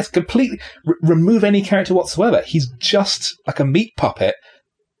 Yeah, yes, completely. Remove any character whatsoever. He's just like a meat puppet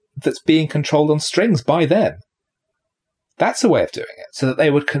that's being controlled on strings by them. That's a way of doing it, so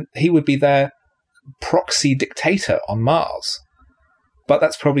that he would be their proxy dictator on Mars. But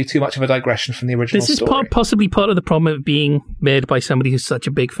that's probably too much of a digression from the original story. This is possibly part of the problem of being made by somebody who's such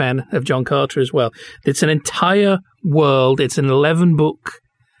a big fan of John Carter as well. It's an entire world. It's an 11-book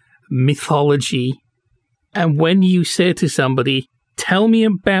mythology. And when you say to somebody, tell me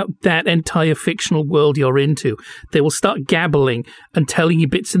about that entire fictional world you're into, they will start gabbling and telling you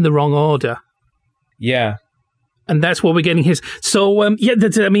bits in the wrong order. Yeah. And that's what we're getting here. So,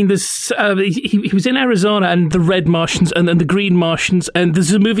 he was in Arizona, and the red Martians and the green Martians, and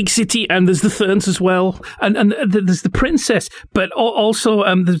there's a moving city, and there's the Therns as well, and there's the princess, but also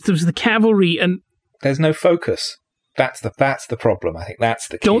there's the cavalry, and there's no focus. That's the problem. I think that's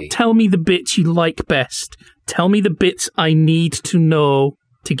the key. Don't tell me the bits you like best. Tell me the bits I need to know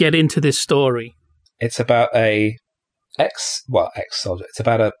to get into this story. It's about a ex-soldier. It's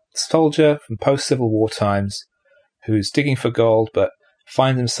about a soldier from post-Civil War times who's digging for gold, but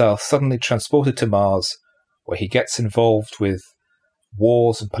finds himself suddenly transported to Mars, where he gets involved with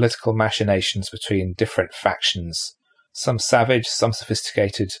wars and political machinations between different factions, some savage, some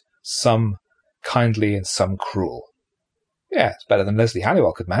sophisticated, some kindly, and some cruel. Yeah, it's better than Leslie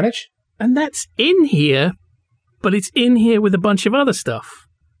Halliwell could manage. And that's in here, but it's in here with a bunch of other stuff.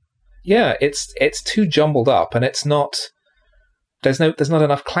 Yeah, it's too jumbled up, and it's not. There's not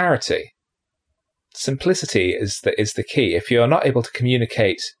enough clarity. Simplicity is the key. If you're not able to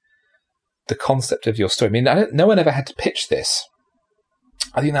communicate the concept of your story, I mean, no one ever had to pitch this.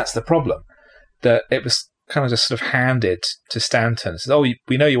 I think that's the problem. That it was kind of just sort of handed to Stanton. Says, "Oh,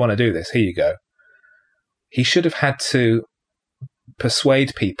 we know you want to do this. Here you go." He should have had to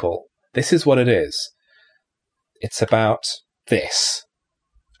persuade people. This is what it is. It's about this,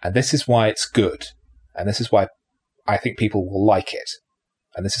 and this is why it's good, and this is why I think people will like it.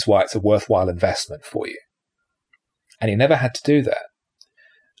 And this is why it's a worthwhile investment for you. And he never had to do that.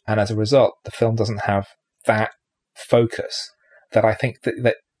 And as a result, the film doesn't have that focus that I think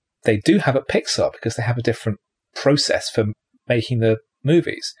that they do have at Pixar, because they have a different process for making the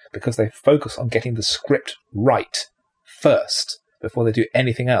movies, because they focus on getting the script right first before they do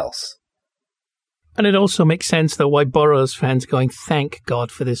anything else. And it also makes sense, though, why Burroughs fans are going, thank God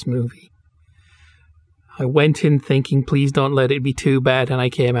for this movie. I went in thinking, please don't let it be too bad, and I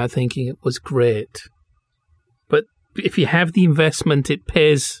came out thinking it was great. But if you have the investment, it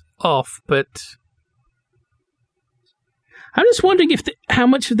pays off, but I'm just wondering how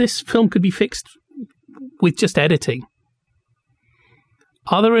much of this film could be fixed with just editing.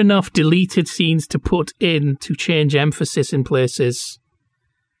 Are there enough deleted scenes to put in to change emphasis in places?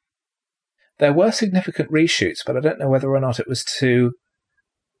 There were significant reshoots, but I don't know whether or not it was to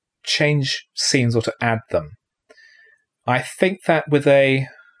change scenes or to add them. I think that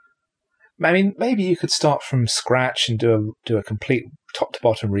maybe you could start from scratch and do a complete top to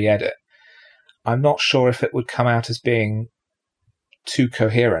bottom re-edit. I'm not sure if it would come out as being too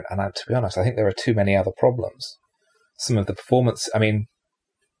coherent, and to be honest, I think there are too many other problems. Some of the performance,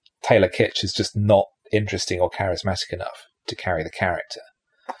 Taylor Kitsch is just not interesting or charismatic enough to carry the character.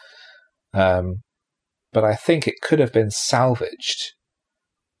 But I think it could have been salvaged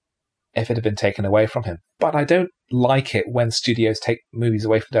if it had been taken away from him. But I don't like it when studios take movies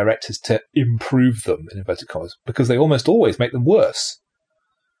away from directors to improve them, in inverted commas, because they almost always make them worse.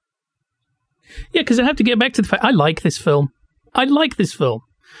 Yeah, because I have to get back to the fact, I like this film.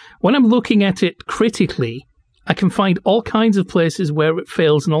 When I'm looking at it critically, I can find all kinds of places where it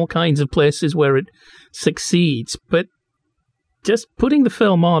fails and all kinds of places where it succeeds. But just putting the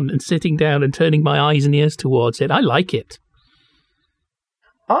film on and sitting down and turning my eyes and ears towards it, I like it.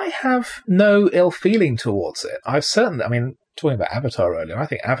 I have no ill feeling towards it. Talking about Avatar earlier, I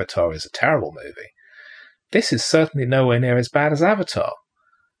think Avatar is a terrible movie. This is certainly nowhere near as bad as Avatar.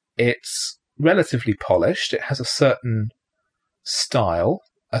 It's relatively polished. It has a certain style,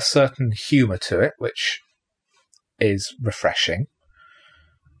 a certain humour to it, which is refreshing.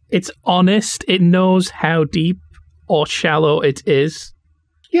 It's honest. It knows how deep or shallow it is.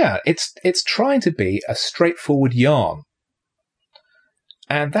 Yeah, it's trying to be a straightforward yarn.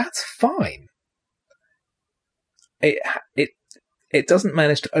 And that's fine. It doesn't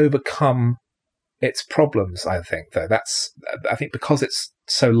manage to overcome its problems, I think, though. I think because it's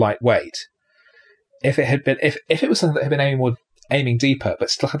so lightweight. If it was something that had been aiming deeper but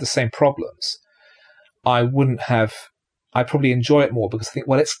still had the same problems, I'd probably enjoy it more, because I think,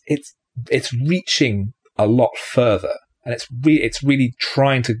 well, it's reaching a lot further, and it's really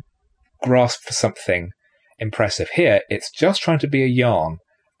trying to grasp for something impressive. Here, it's just trying to be a yarn,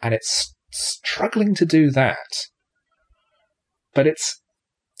 and it's struggling to do that. But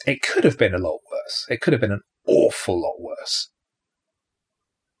it could have been a lot worse. It could have been an awful lot worse.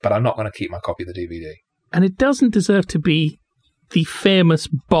 But I'm not going to keep my copy of the DVD. And it doesn't deserve to be the famous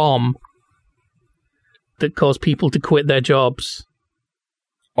bomb that caused people to quit their jobs.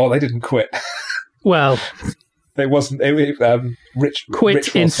 Oh, they didn't quit. Well, it wasn't. Rich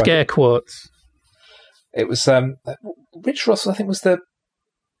in Ross, scare quotes. It was Rich Ross, I think, was the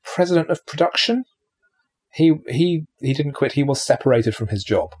president of production. He didn't quit. He was separated from his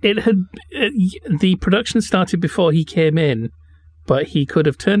job. The production started before he came in, but he could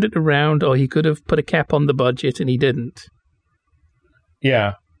have turned it around, or he could have put a cap on the budget, and he didn't.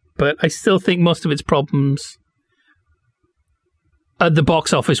 Yeah. But I still think most of its problems at the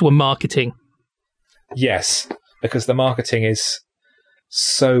box office were marketing. Yes, because the marketing is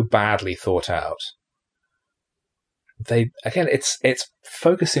so badly thought out. It's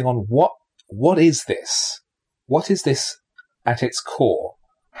focusing on what is this? What is this at its core?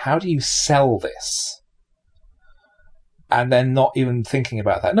 How do you sell this? And then not even thinking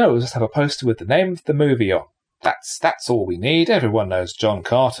about that. No, we'll just have a poster with the name of the movie on. That's all we need. Everyone knows John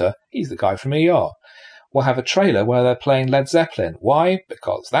Carter. He's the guy from ER. We'll have a trailer where they're playing Led Zeppelin. Why?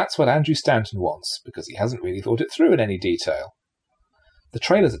 Because that's what Andrew Stanton wants, because he hasn't really thought it through in any detail. The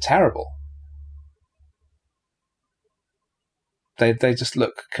trailers are terrible. They just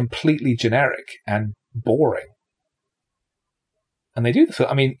look completely generic and boring. And they do the film.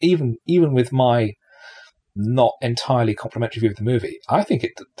 I mean, even with my not entirely complimentary view of the movie, I think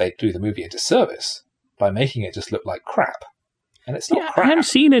they do the movie a disservice by making it just look like crap. And it's not crap. I haven't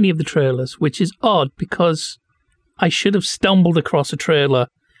seen any of the trailers, which is odd, because I should have stumbled across a trailer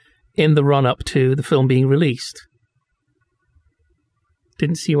in the run-up to the film being released.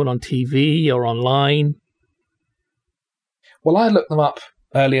 Didn't see one on TV or online. Well, I looked them up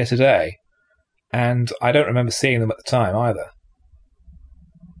earlier today, and I don't remember seeing them at the time either.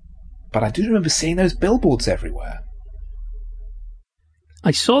 But I do remember seeing those billboards everywhere.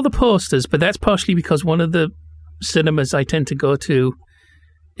 I saw the posters, but that's partially because one of the cinemas I tend to go to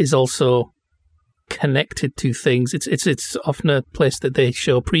is also connected to things. It's often a place that they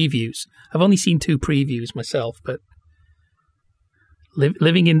show previews. I've only seen 2 previews myself, but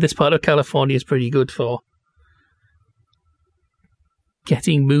living in this part of California is pretty good for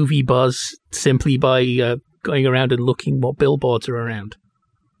getting movie buzz simply by going around and looking what billboards are around.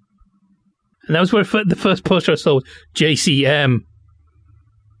 And that was where the first poster I saw was JCM.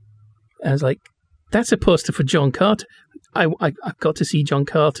 I was like, that's a poster for John Carter. I've got to see John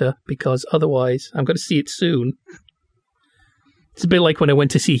Carter, because otherwise I'm going to see it soon. It's a bit like when I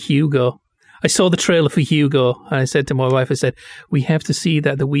went to see Hugo. I saw the trailer for Hugo, and I said to my wife, we have to see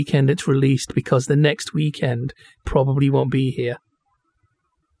that the weekend it's released, because the next weekend probably won't be here.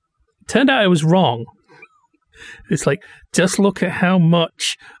 Turned out I was wrong. It's like, just look at how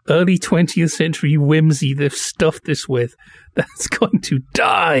much early 20th century whimsy they've stuffed this with. That's going to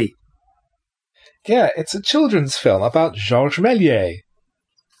die. Yeah, it's a children's film about Georges Méliès.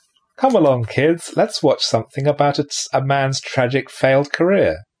 Come along, kids. Let's watch something about a man's tragic failed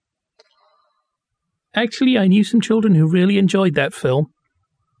career. Actually, I knew some children who really enjoyed that film.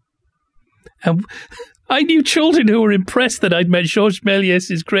 And I knew children who were impressed that I'd met Georges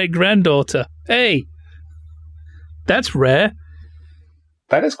Méliès' great-granddaughter. Hey, that's rare.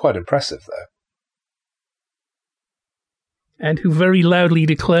 That is quite impressive, though. And who very loudly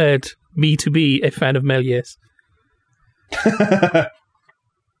declared me to be a fan of Méliès.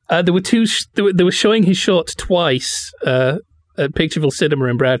 They were showing his short twice at Pictureville Cinema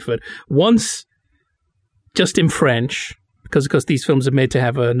in Bradford. Once just in French, because of course these films are made to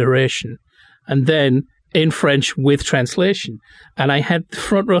have a narration, and then in French with translation. And I had the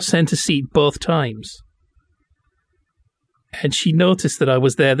front row center seat both times. And she noticed that I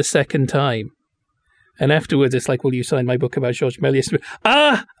was there the second time. And afterwards, it's like, will you sign my book about Georges Méliès?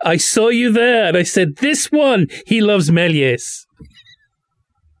 Ah, I saw you there. And I said, this one, he loves Méliès.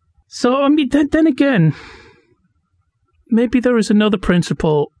 So, I mean, then again, maybe there is another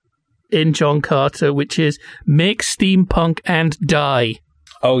principle in John Carter, which is make steampunk and die.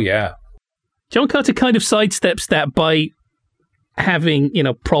 Oh, yeah. John Carter kind of sidesteps that by having,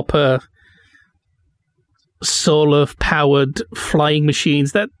 proper solar-powered flying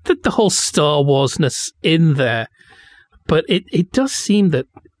machines, that the whole Star Wars-ness in there. But it does seem that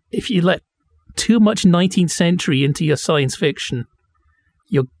if you let too much 19th century into your science fiction,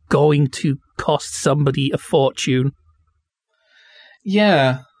 you're going to cost somebody a fortune.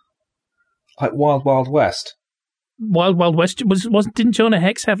 Yeah. Like Wild Wild West. Wild Wild West, didn't Jonah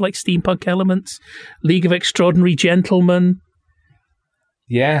Hex have like steampunk elements? League of Extraordinary Gentlemen?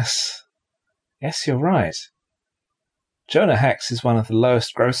 Yes. Yes, you're right. Jonah Hex is one of the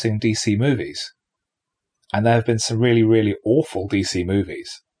lowest grossing DC movies. And there have been some really, really awful DC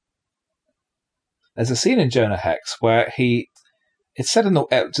movies. There's a scene in Jonah Hex where it's set in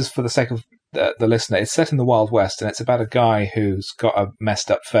just for the sake of the listener, it's set in the Wild West, and it's about a guy who's got a messed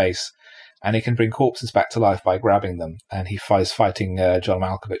up face, and he can bring corpses back to life by grabbing them, and he is fighting John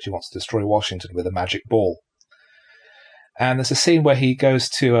Malkovich, who wants to destroy Washington with a magic ball. And there's a scene where he goes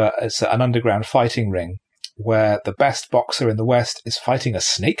to an underground fighting ring where the best boxer in the West is fighting a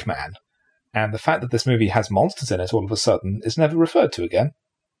snake man. And the fact that this movie has monsters in it all of a sudden is never referred to again.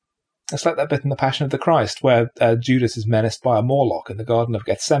 It's like that bit in The Passion of the Christ where Judas is menaced by a Morlock in the Garden of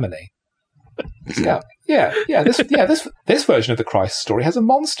Gethsemane. This version of the Christ story has a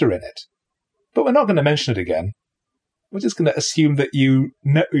monster in it. But we're not going to mention it again. We're just going to assume that you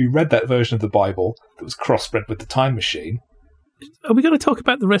read that version of the Bible that was crossbred with the time machine. Are we going to talk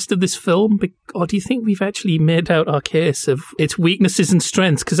about the rest of this film? Or do you think we've actually made out our case of its weaknesses and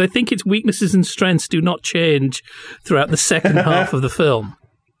strengths? Because I think its weaknesses and strengths do not change throughout the second half of the film.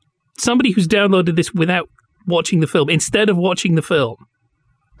 Somebody who's downloaded this without watching the film, instead of watching the film.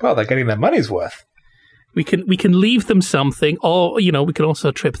 Well, they're getting their money's worth. We can leave them something, or, we can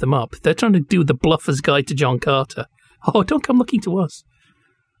also trip them up. They're trying to do the Bluffer's Guide to John Carter. Oh, don't come looking to us.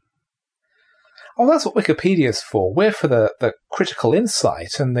 Oh, that's what Wikipedia's for. We're for the critical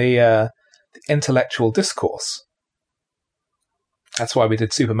insight and the intellectual discourse. That's why we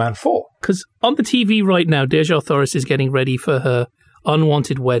did Superman 4. Because on the TV right now, Dejah Thoris is getting ready for her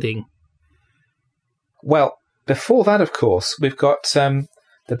unwanted wedding. Well, before that, of course, we've got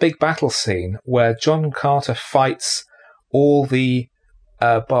the big battle scene where John Carter fights all the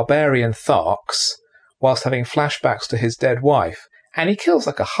barbarian Tharks whilst having flashbacks to his dead wife. And he kills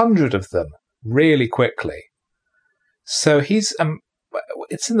like 100 of them really quickly. So he's...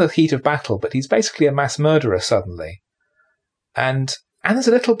 it's in the heat of battle, but he's basically a mass murderer suddenly. And there's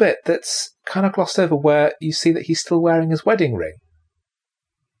a little bit that's kind of glossed over where you see that he's still wearing his wedding ring.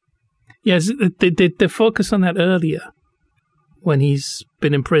 Yes, they focus on that earlier. When he's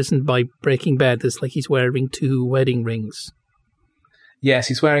been imprisoned by Breaking Bad, it's like he's wearing 2 wedding rings. Yes,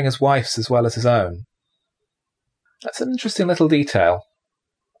 he's wearing his wife's as well as his own. That's an interesting little detail.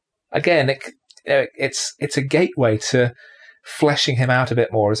 Again, it's a gateway to fleshing him out a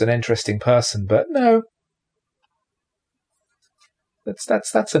bit more as an interesting person, but no.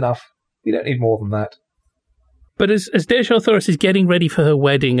 That's enough. You don't need more than that. But as Dejah Thoris is getting ready for her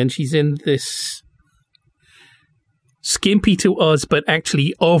wedding, and she's in this skimpy to us, but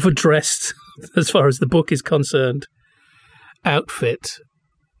actually overdressed, as far as the book is concerned, outfit,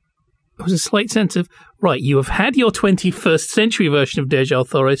 there was a slight sense of, right, you have had your 21st century version of Dejah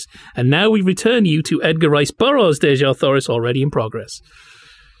Thoris, and now we return you to Edgar Rice Burroughs' Dejah Thoris, already in progress.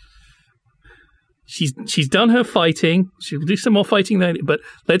 She's done her fighting. She'll do some more fighting then, but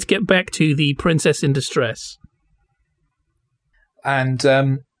let's get back to the princess in distress. And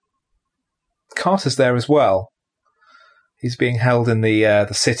Carter's there as well. He's being held in the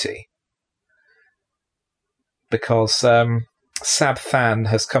city because Sab Than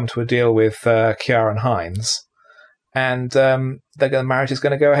has come to a deal with Ciarán Hinds, and the marriage is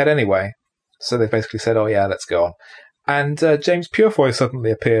going to go ahead anyway. So they've basically said, "Oh yeah, let's go on." And James Purefoy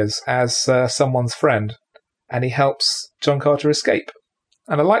suddenly appears as someone's friend, and he helps John Carter escape.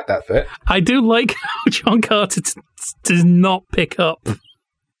 And I like that bit. I do like how John Carter does not pick up.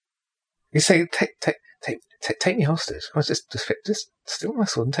 You say, take me hostage. Just steal my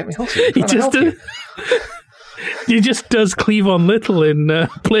sword and take me hostage. He just does Cleavon Little in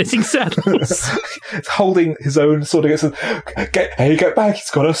Blazing Saddles. Holding his own sword against him. Get back, he's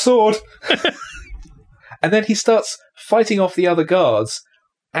got a sword. And then he starts fighting off the other guards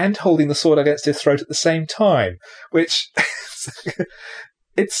and holding the sword against his throat at the same time, which...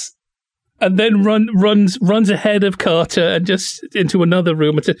 and then runs ahead of Carter and just into another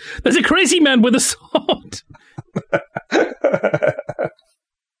room and says, "There's a crazy man with a sword."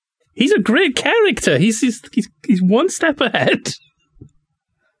 He's a great character. He's one step ahead.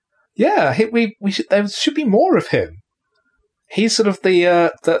 Yeah, there should be more of him. He's sort of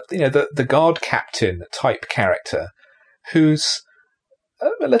the guard captain type character who's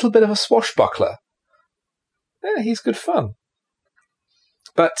a little bit of a swashbuckler. Yeah, he's good fun.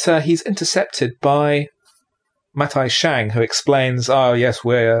 But he's intercepted by Matai Shang, who explains, "Oh yes,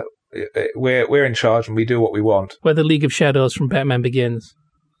 we're in charge and we do what we want. We're the League of Shadows from Batman Begins."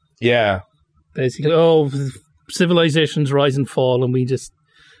 Yeah, basically, civilizations rise and fall, and we just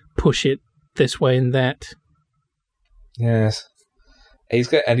push it this way and that. Yes, he's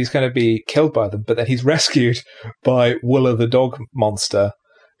going to be killed by them, but then he's rescued by Wooler the dog monster,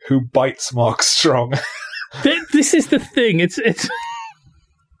 who bites Mark Strong. This is the thing. It's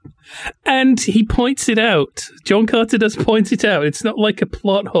and he points it out. John Carter does point it out. It's not like a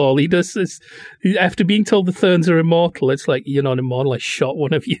plot hole. He does this after being told the Therns are immortal. It's like, "You're not immortal. I shot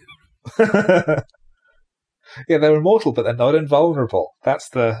one of you." Yeah, they're immortal, but they're not invulnerable. That's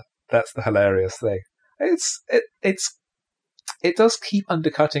the hilarious thing. It does keep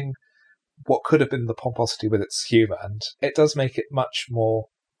undercutting what could have been the pomposity with its humour, and it does make it much more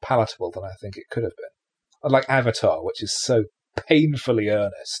palatable than I think it could have been. Unlike Avatar, which is so painfully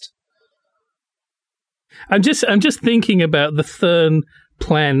earnest. I'm just thinking about the Thern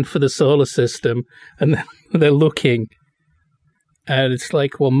plan for the solar system, and they're looking, and it's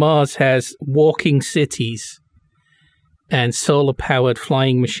like, well, Mars has walking cities and solar-powered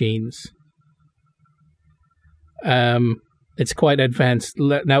flying machines. It's quite advanced.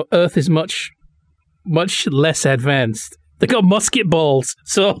 Now, Earth is much, much less advanced. They got musket balls,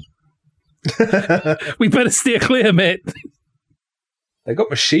 so we better steer clear, mate. They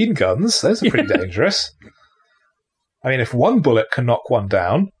got machine guns. Those are pretty dangerous. I mean, if one bullet can knock one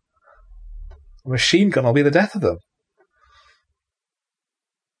down, a machine gun will be the death of them.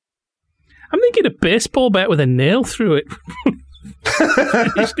 I'm thinking a baseball bat with a nail through it.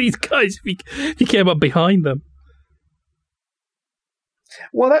 Finish these guys if you came up behind them.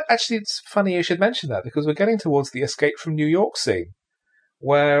 Well, actually, it's funny you should mention that, because we're getting towards the escape from New York scene,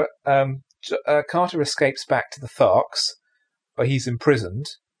 where Carter escapes back to the Tharks, where he's imprisoned,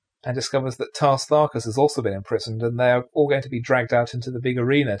 and discovers that Tars Tharkas has also been imprisoned, and they're all going to be dragged out into the big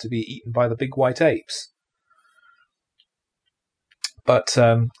arena to be eaten by the big white apes. But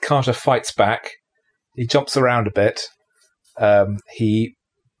Carter fights back. He jumps around a bit. He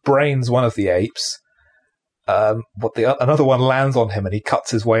brains one of the apes. Another one lands on him, and he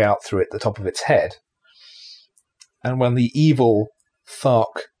cuts his way out through it, the top of its head. And when the evil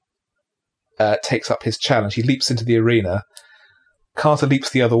Thark takes up his challenge, he leaps into the arena. Carter leaps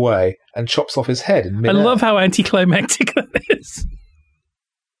the other way and chops off his head in midair. I love how anticlimactic that is.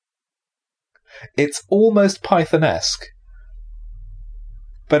 It's almost Python-esque.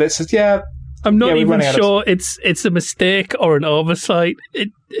 But it's, I'm not even sure it's a mistake or an oversight.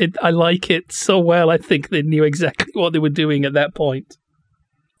 I like it so well. I think they knew exactly what they were doing at that point.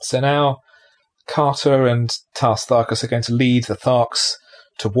 So now Carter and Tars Tharkas are going to lead the Tharks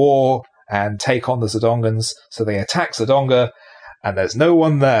to war and take on the Zodongans. So they attack Zodonga, and there's no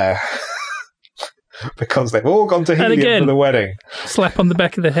one there because they've all gone to Helium for the wedding. Slap on the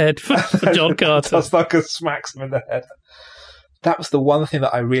back of the head for John Carter. Tars Tharkas smacks him in the head. That was the one thing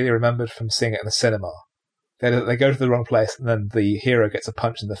that I really remembered from seeing it in the cinema. They go to the wrong place, and then the hero gets a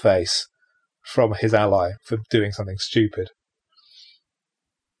punch in the face from his ally for doing something stupid.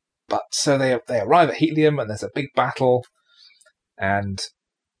 But so they arrive at Helium, and there's a big battle, and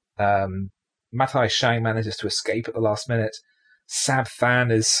Matai Shang manages to escape at the last minute. Sab Than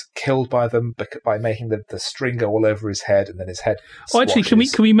is killed by them by making the string go all over his head, and then his head squashes. Oh, actually,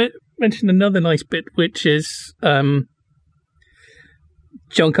 can we mention another nice bit, which is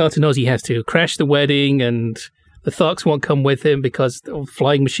John Carter knows he has to crash the wedding, and the Tharks won't come with him because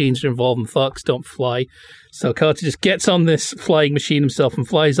flying machines are involved and Tharks don't fly. So Carter just gets on this flying machine himself and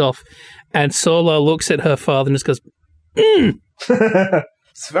flies off, and Solar looks at her father and just goes,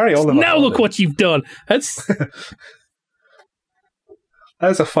 It's very Oliver now Hardy. Look what you've done. That's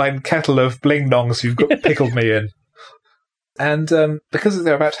a fine kettle of bling-dongs you've got pickled me in. And because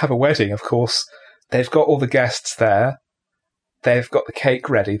they're about to have a wedding, of course, they've got all the guests there. They've got the cake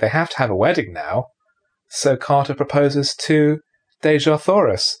ready. They have to have a wedding now. So Carter proposes to Dejah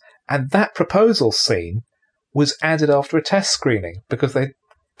Thoris. And that proposal scene was added after a test screening, because they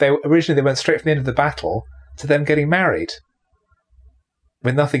originally went straight from the end of the battle to them getting married,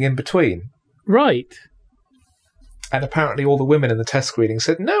 with nothing in between. Right. And apparently all the women in the test screening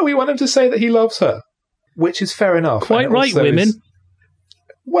said, no, we want him to say that he loves her, which is fair enough. Quite right, women.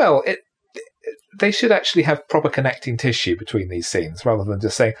 Well, they should actually have proper connecting tissue between these scenes, rather than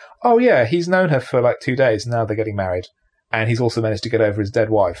just saying, oh yeah, he's known her for like 2 days, and now they're getting married. And he's also managed to get over his dead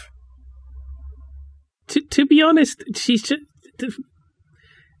wife. To be honest, she's just...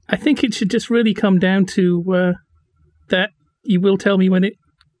 I think it should just really come down to that you will tell me when it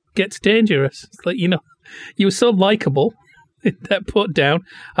gets dangerous. It's like, you were so likable in that put down.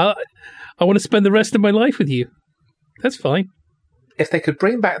 I want to spend the rest of my life with you. That's fine. If they could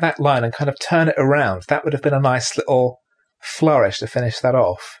bring back that line and kind of turn it around, that would have been a nice little flourish to finish that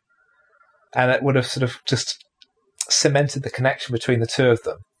off. And it would have sort of just cemented the connection between the two of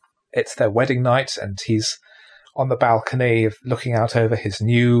them. It's their wedding night, and he's on the balcony looking out over his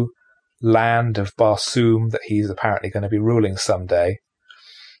new land of Barsoom that he's apparently going to be ruling someday,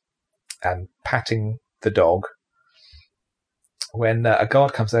 and patting the dog, when a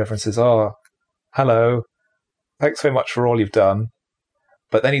guard comes over and says, oh, hello, thanks very much for all you've done.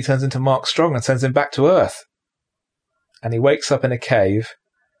 But then he turns into Mark Strong and sends him back to Earth. And he wakes up in a cave,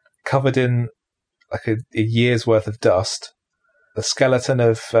 covered in like a year's worth of dust. The skeleton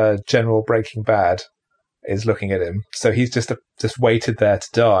of General Breaking Bad is looking at him. So he's just waited there to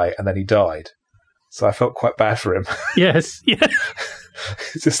die, and then he died. So I felt quite bad for him. Yes, yeah.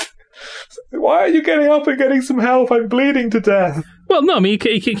 It's just... Why are you getting up and getting some help? I'm bleeding to death. Well, no, I mean,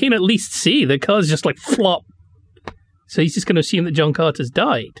 you can at least see the car's just like flop. So he's just going to assume that John Carter's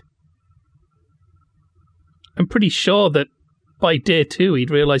died. I'm pretty sure that by day 2 he'd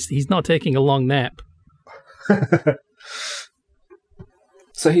realised that he's not taking a long nap.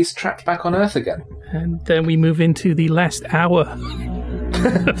 So he's trapped back on Earth again. And then we move into the last hour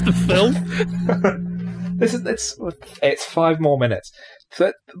of the film. It's 5 more minutes.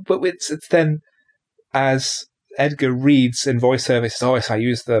 But it's then, as Edgar reads in voiceover, he says, oh, yes, I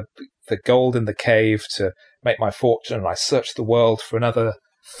used the gold in the cave to make my fortune, and I searched the world for another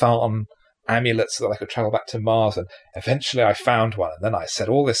Tharn amulet so that I could travel back to Mars, and eventually I found one, and then I set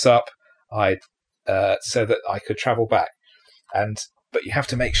all this up so that I could travel back. But you have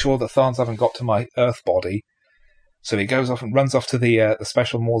to make sure the Tharns haven't got to my Earth body. So he goes off and runs off to the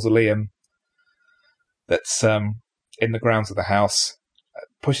special mausoleum that's in the grounds of the house,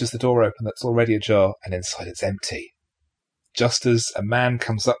 pushes the door open that's already ajar, and inside it's empty. Just as a man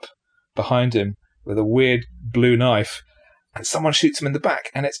comes up behind him with a weird blue knife, and someone shoots him in the back,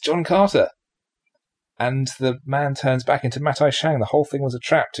 and it's John Carter. And the man turns back into Matai Shang. The whole thing was a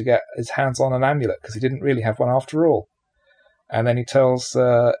trap to get his hands on an amulet, because he didn't really have one after all. And then he tells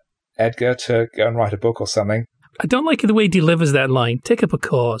Edgar to go and write a book or something. I don't like the way he delivers that line. Take up a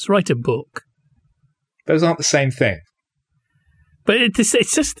cause, write a book. Those aren't the same thing. But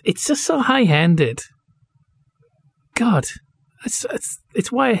it's just so high-handed. God,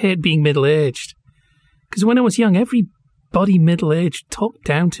 it's why I hate being middle-aged. Because when I was young, everybody middle-aged talked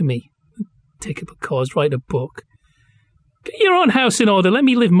down to me. Take up a cause, write a book. Get your own house in order, let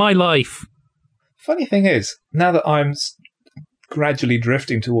me live my life. Funny thing is, now that I'm gradually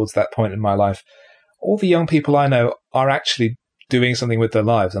drifting towards that point in my life, all the young people I know are actually doing something with their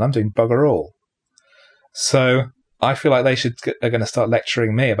lives, and I'm doing bugger all. So I feel like they're going to start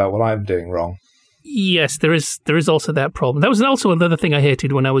lecturing me about what I'm doing wrong. Yes, there is also that problem. That was also another thing I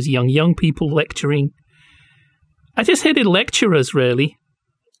hated when I was young. Young people lecturing. I just hated lecturers, really.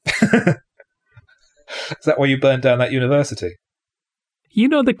 Is that why you burned down that university? You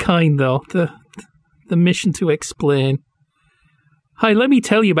know the kind, though. The mission to explain. Hi, let me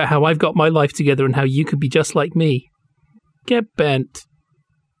tell you about how I've got my life together and how you could be just like me. Get bent.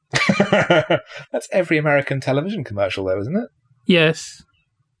 That's every American television commercial, though, isn't it? Yes.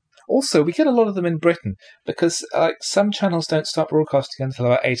 Also, we get a lot of them in Britain because some channels don't start broadcasting until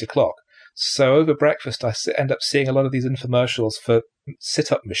about 8 o'clock. So over breakfast, I end up seeing a lot of these infomercials for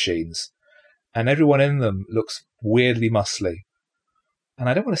sit-up machines. And everyone in them looks weirdly muscly. And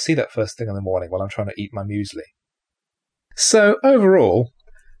I don't want to see that first thing in the morning while I'm trying to eat my muesli. So, overall,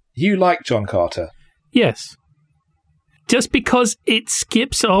 you like John Carter? Yes. Just because it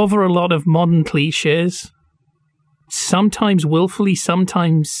skips over a lot of modern cliches. Sometimes willfully,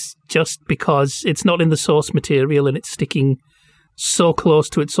 sometimes just because it's not in the source material and it's sticking so close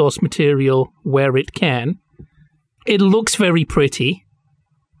to its source material where it can. It looks very pretty.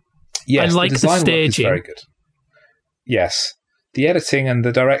 Yes, I like the design the staging. Work is very good. Yes. The editing and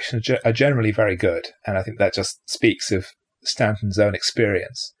the direction are generally very good, and I think that just speaks of Stanton's own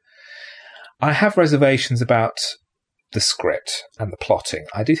experience. I have reservations about the script and the plotting.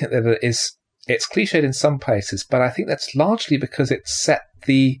 I do think that it's cliched in some places, but I think that's largely because it set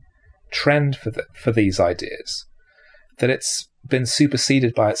the trend for these ideas. that it's been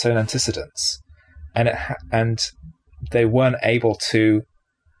superseded by its own antecedents, and they weren't able to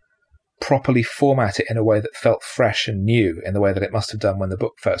properly format it in a way that felt fresh and new in the way that it must have done when the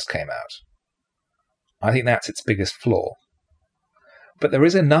book first came out. I think that's its biggest flaw. But there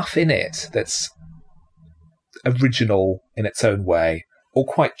is enough in it that's original in its own way, or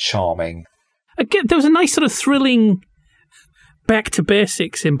quite charming. Again, there was a nice sort of thrilling back to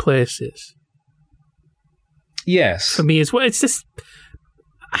basics in places. Yes. For me as well. It's just...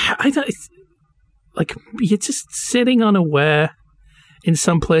 it's like, you're just sitting unaware in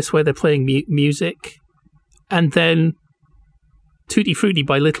some place where they're playing music, and then Tutti Frutti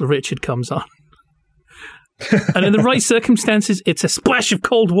by Little Richard comes on. And in the right circumstances, it's a splash of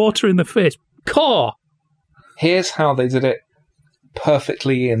cold water in the face. Caw! Here's how they did it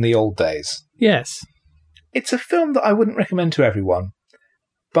perfectly in the old days. Yes. It's a film that I wouldn't recommend to everyone,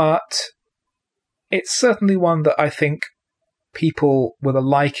 but it's certainly one that I think people with a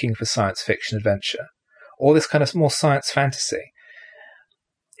liking for science fiction adventure, or this kind of more science fantasy,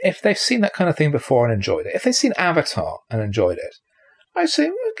 if they've seen that kind of thing before and enjoyed it, if they've seen Avatar and enjoyed it, I say,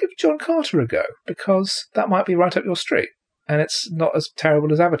 well, give John Carter a go, because that might be right up your street, and it's not as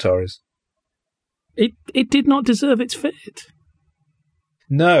terrible as Avatar is. It did not deserve its fate.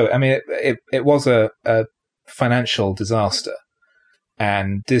 No, I mean, it was a financial disaster,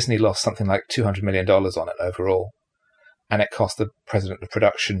 and Disney lost something like $200 million on it overall, and it cost the president of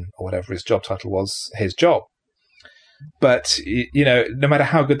production, or whatever his job title was, his job. But, you know, no matter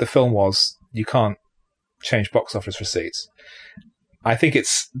how good the film was, you can't change box office receipts. I think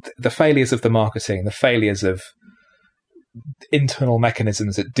it's the failures of the marketing, the failures of internal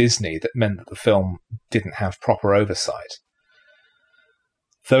mechanisms at Disney that meant that the film didn't have proper oversight.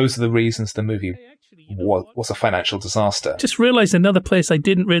 Those are the reasons the movie was a financial disaster. Just realised another place I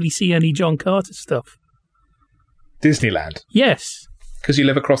didn't really see any John Carter stuff. Disneyland. Yes. Because you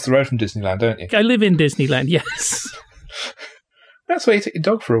live across the road from Disneyland, don't you? I live in Disneyland, yes. That's where you take your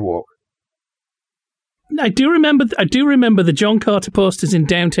dog for a walk. I do remember the John Carter posters in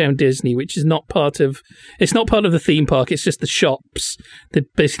Downtown Disney, which is not part of the theme park. It's just the shops. They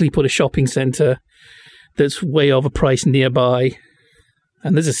basically put a shopping centre that's way overpriced nearby,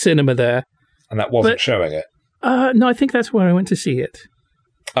 and there's a cinema there. And that wasn't showing it? No, I think that's where I went to see it.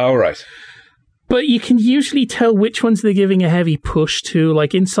 Oh, right. But you can usually tell which ones they're giving a heavy push to.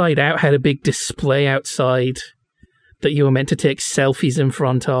 Like Inside Out had a big display outside that you were meant to take selfies in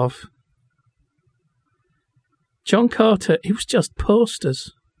front of. John Carter, it was just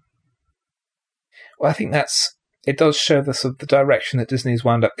posters. Well, I think it does show the direction that Disney's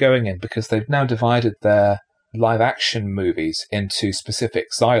wound up going in, because they've now divided their live-action movies into specific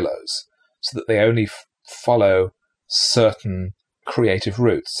silos so that they only follow certain creative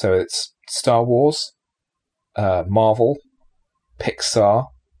routes. So it's Star Wars, Marvel, Pixar,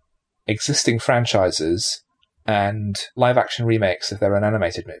 existing franchises, and live-action remakes of their own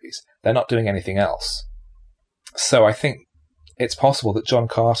animated movies. They're not doing anything else. So I think it's possible that John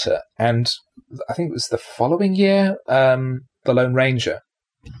Carter, and I think it was the following year, The Lone Ranger.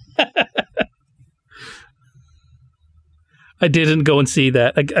 I didn't go and see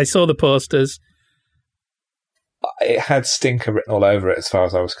that. I saw the posters. It had stinker written all over it as far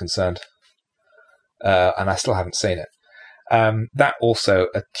as I was concerned. And I still haven't seen it. That also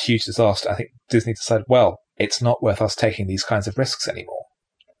a huge disaster. I think Disney decided, well, it's not worth us taking these kinds of risks anymore.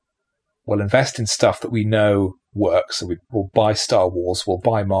 We'll invest in stuff that we know works. So we'll buy Star Wars, we'll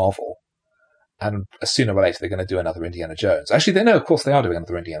buy Marvel, and sooner or later they're going to do another Indiana Jones. Actually, of course they are doing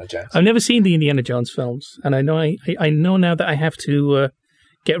another Indiana Jones. I've never seen the Indiana Jones films, and I know now that I have to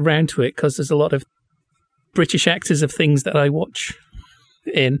get round to it, because there's a lot of British actors of things that I watch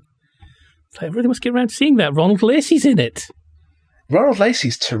in. I really must get around to seeing that. Ronald Lacey's in it. Ronald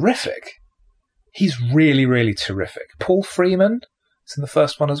Lacey's terrific. He's really, really terrific. Paul Freeman is in the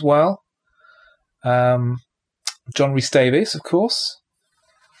first one as well. John Rhys-Davies, of course.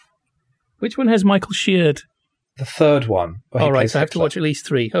 Which one has Michael Sheard? The third one. All right, so I have to watch at least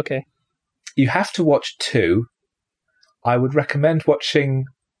 3. Okay. You have to watch 2. I would recommend watching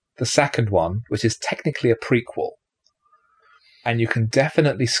the second one, which is technically a prequel. And you can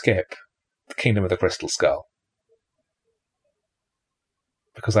definitely skip The Kingdom of the Crystal Skull.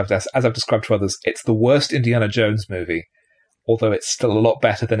 Because as I've described to others, it's the worst Indiana Jones movie, although it's still a lot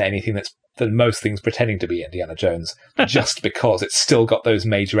better than anything than most things pretending to be Indiana Jones, just because it's still got those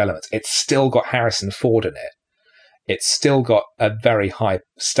major elements. It's still got Harrison Ford in it. It's still got a very high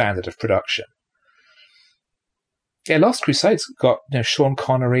standard of production. Yeah, Last Crusade's got Sean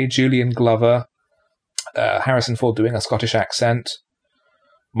Connery, Julian Glover, Harrison Ford doing a Scottish accent,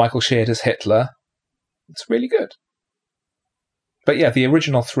 Michael Sheard as Hitler. It's really good. But yeah, the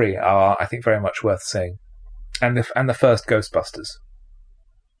original 3 are, I think, very much worth seeing. And the first Ghostbusters.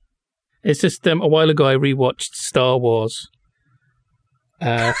 It's just a while ago I rewatched Star Wars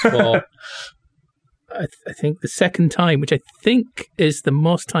for I think the second time, which I think is the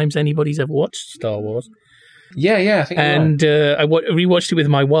most times anybody's ever watched Star Wars. Yeah, I think. And I rewatched it with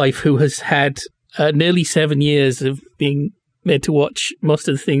my wife, who has had nearly 7 years of being made to watch most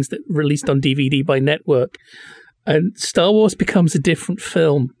of the things that were released on DVD by Network. And Star Wars becomes a different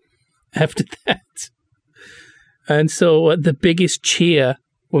film after that. And so the biggest cheer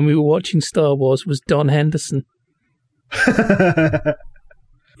when we were watching Star Wars was Don Henderson.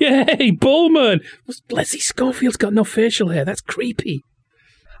 Yay, Bullman! Leslie Schofield's got no facial hair. That's creepy.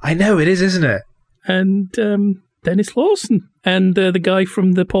 I know, it is, isn't it? And Dennis Lawson. And the guy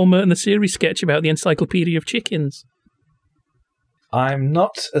from the Paul Merton the series sketch about the Encyclopedia of Chickens. I'm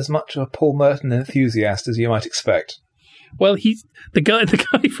not as much of a Paul Merton enthusiast as you might expect. Well, he's the guy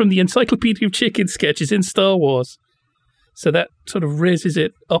from the Encyclopedia of Chickens sketch is in Star Wars. So that sort of raises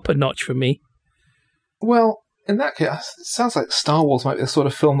it up a notch for me. Well, in that case, it sounds like Star Wars might be the sort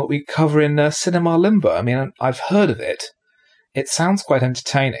of film that we cover in Cinema Limbo. I mean, I've heard of it. It sounds quite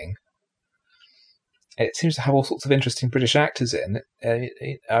entertaining. It seems to have all sorts of interesting British actors in.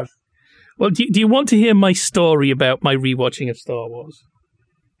 Well, do you want to hear my story about my rewatching of Star Wars?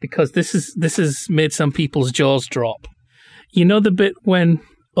 Because this has made some people's jaws drop. You know the bit when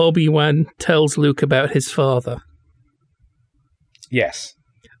Obi-Wan tells Luke about his father? Yes.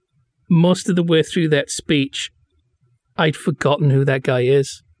 Most of the way through that speech, I'd forgotten who that guy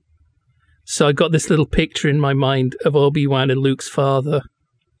is. So I got this little picture in my mind of Obi-Wan and Luke's father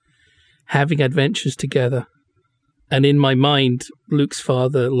having adventures together. And in my mind, Luke's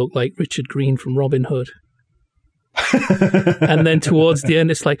father looked like Richard Green from Robin Hood. And then towards the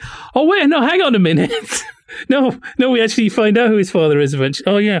end, it's like, oh, wait, no, hang on a minute. No, we actually find out who his father is eventually.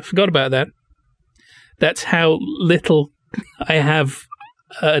 Oh, yeah, I forgot about that. That's how little I have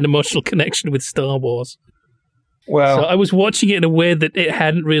an emotional connection with Star Wars. Well, so I was watching it in a way that it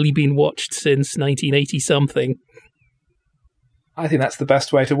hadn't really been watched since 1980-something. I think that's the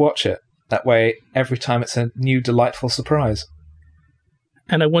best way to watch it. That way, every time it's a new, delightful surprise.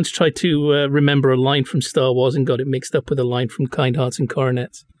 And I once tried to remember a line from Star Wars and got it mixed up with a line from Kind Hearts and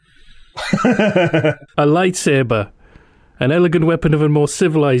Coronets. A lightsaber, an elegant weapon of a more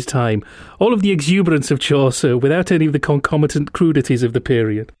civilized time. All of the exuberance of Chaucer without any of the concomitant crudities of the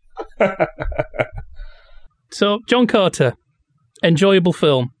period. So, John Carter, enjoyable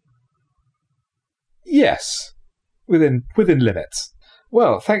film. Yes, within limits.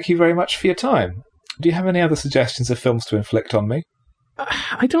 Well, thank you very much for your time. Do you have any other suggestions of films to inflict on me?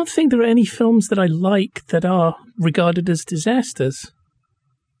 I don't think there are any films that I like that are regarded as disasters.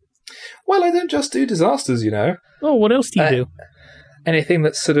 Well, I don't just do disasters, you know. Oh, what else do you do? Anything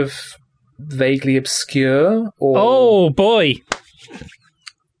that's sort of vaguely obscure or... Oh, boy!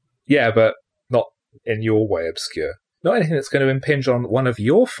 Yeah, but not in your way obscure. Not anything that's going to impinge on one of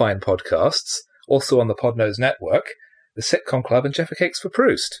your fine podcasts, also on the Podnose Network, the Sitcom Club and Jaffa Cakes for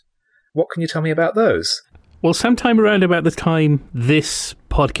Proust. What can you tell me about those? Well, sometime around about the time this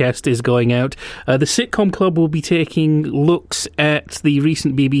podcast is going out, the Sitcom Club will be taking looks at the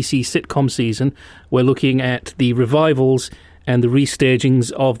recent BBC sitcom season. We're looking at the revivals and the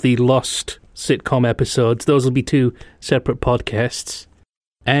restagings of the lost sitcom episodes. Those will be 2 separate podcasts.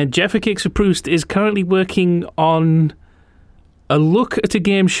 And Jaffa Cakes for Proust is currently working on a look at a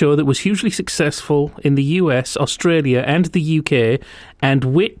game show that was hugely successful in the US, Australia, and the UK, and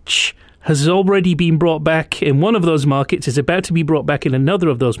which has already been brought back in one of those markets, is about to be brought back in another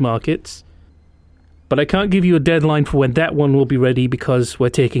of those markets. But I can't give you a deadline for when that one will be ready because we're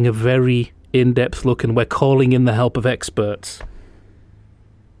taking a very in-depth look and we're calling in the help of experts.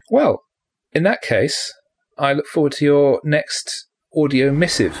 Well, in that case, I look forward to your next audio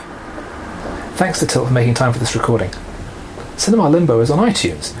missive. Thanks to Tilt for making time for this recording. Cinema Limbo is on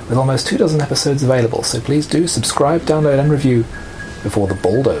iTunes with almost 24 episodes available, so please do subscribe, download and review before the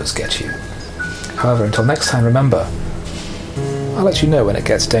bulldoze get you. However, until next time, remember, I'll let you know when it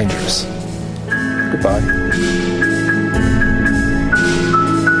gets dangerous. Goodbye.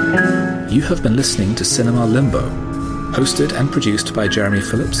 You have been listening to Cinema Limbo, hosted and produced by Jeremy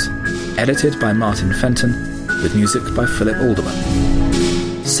Phillips, edited by Martin Fenton, with music by Philip Alderman.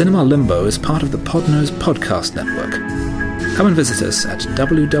 Cinema Limbo is part of the Podnose Podcast Network. Come and visit us at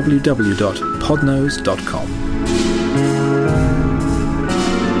www.podnose.com.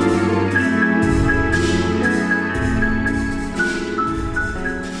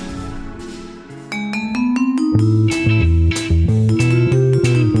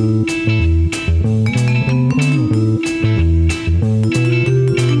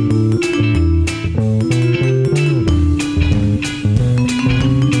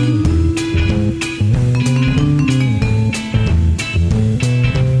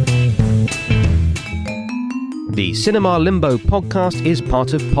 The Cinema Limbo podcast is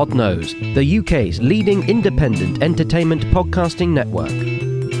part of Podnose, the UK's leading independent entertainment podcasting network.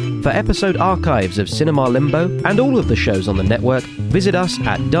 For episode archives of Cinema Limbo and all of the shows on the network, visit us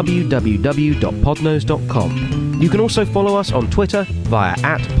at www.podnose.com. You can also follow us on Twitter via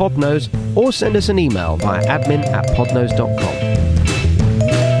 @podnose or send us an email via admin@podnose.com.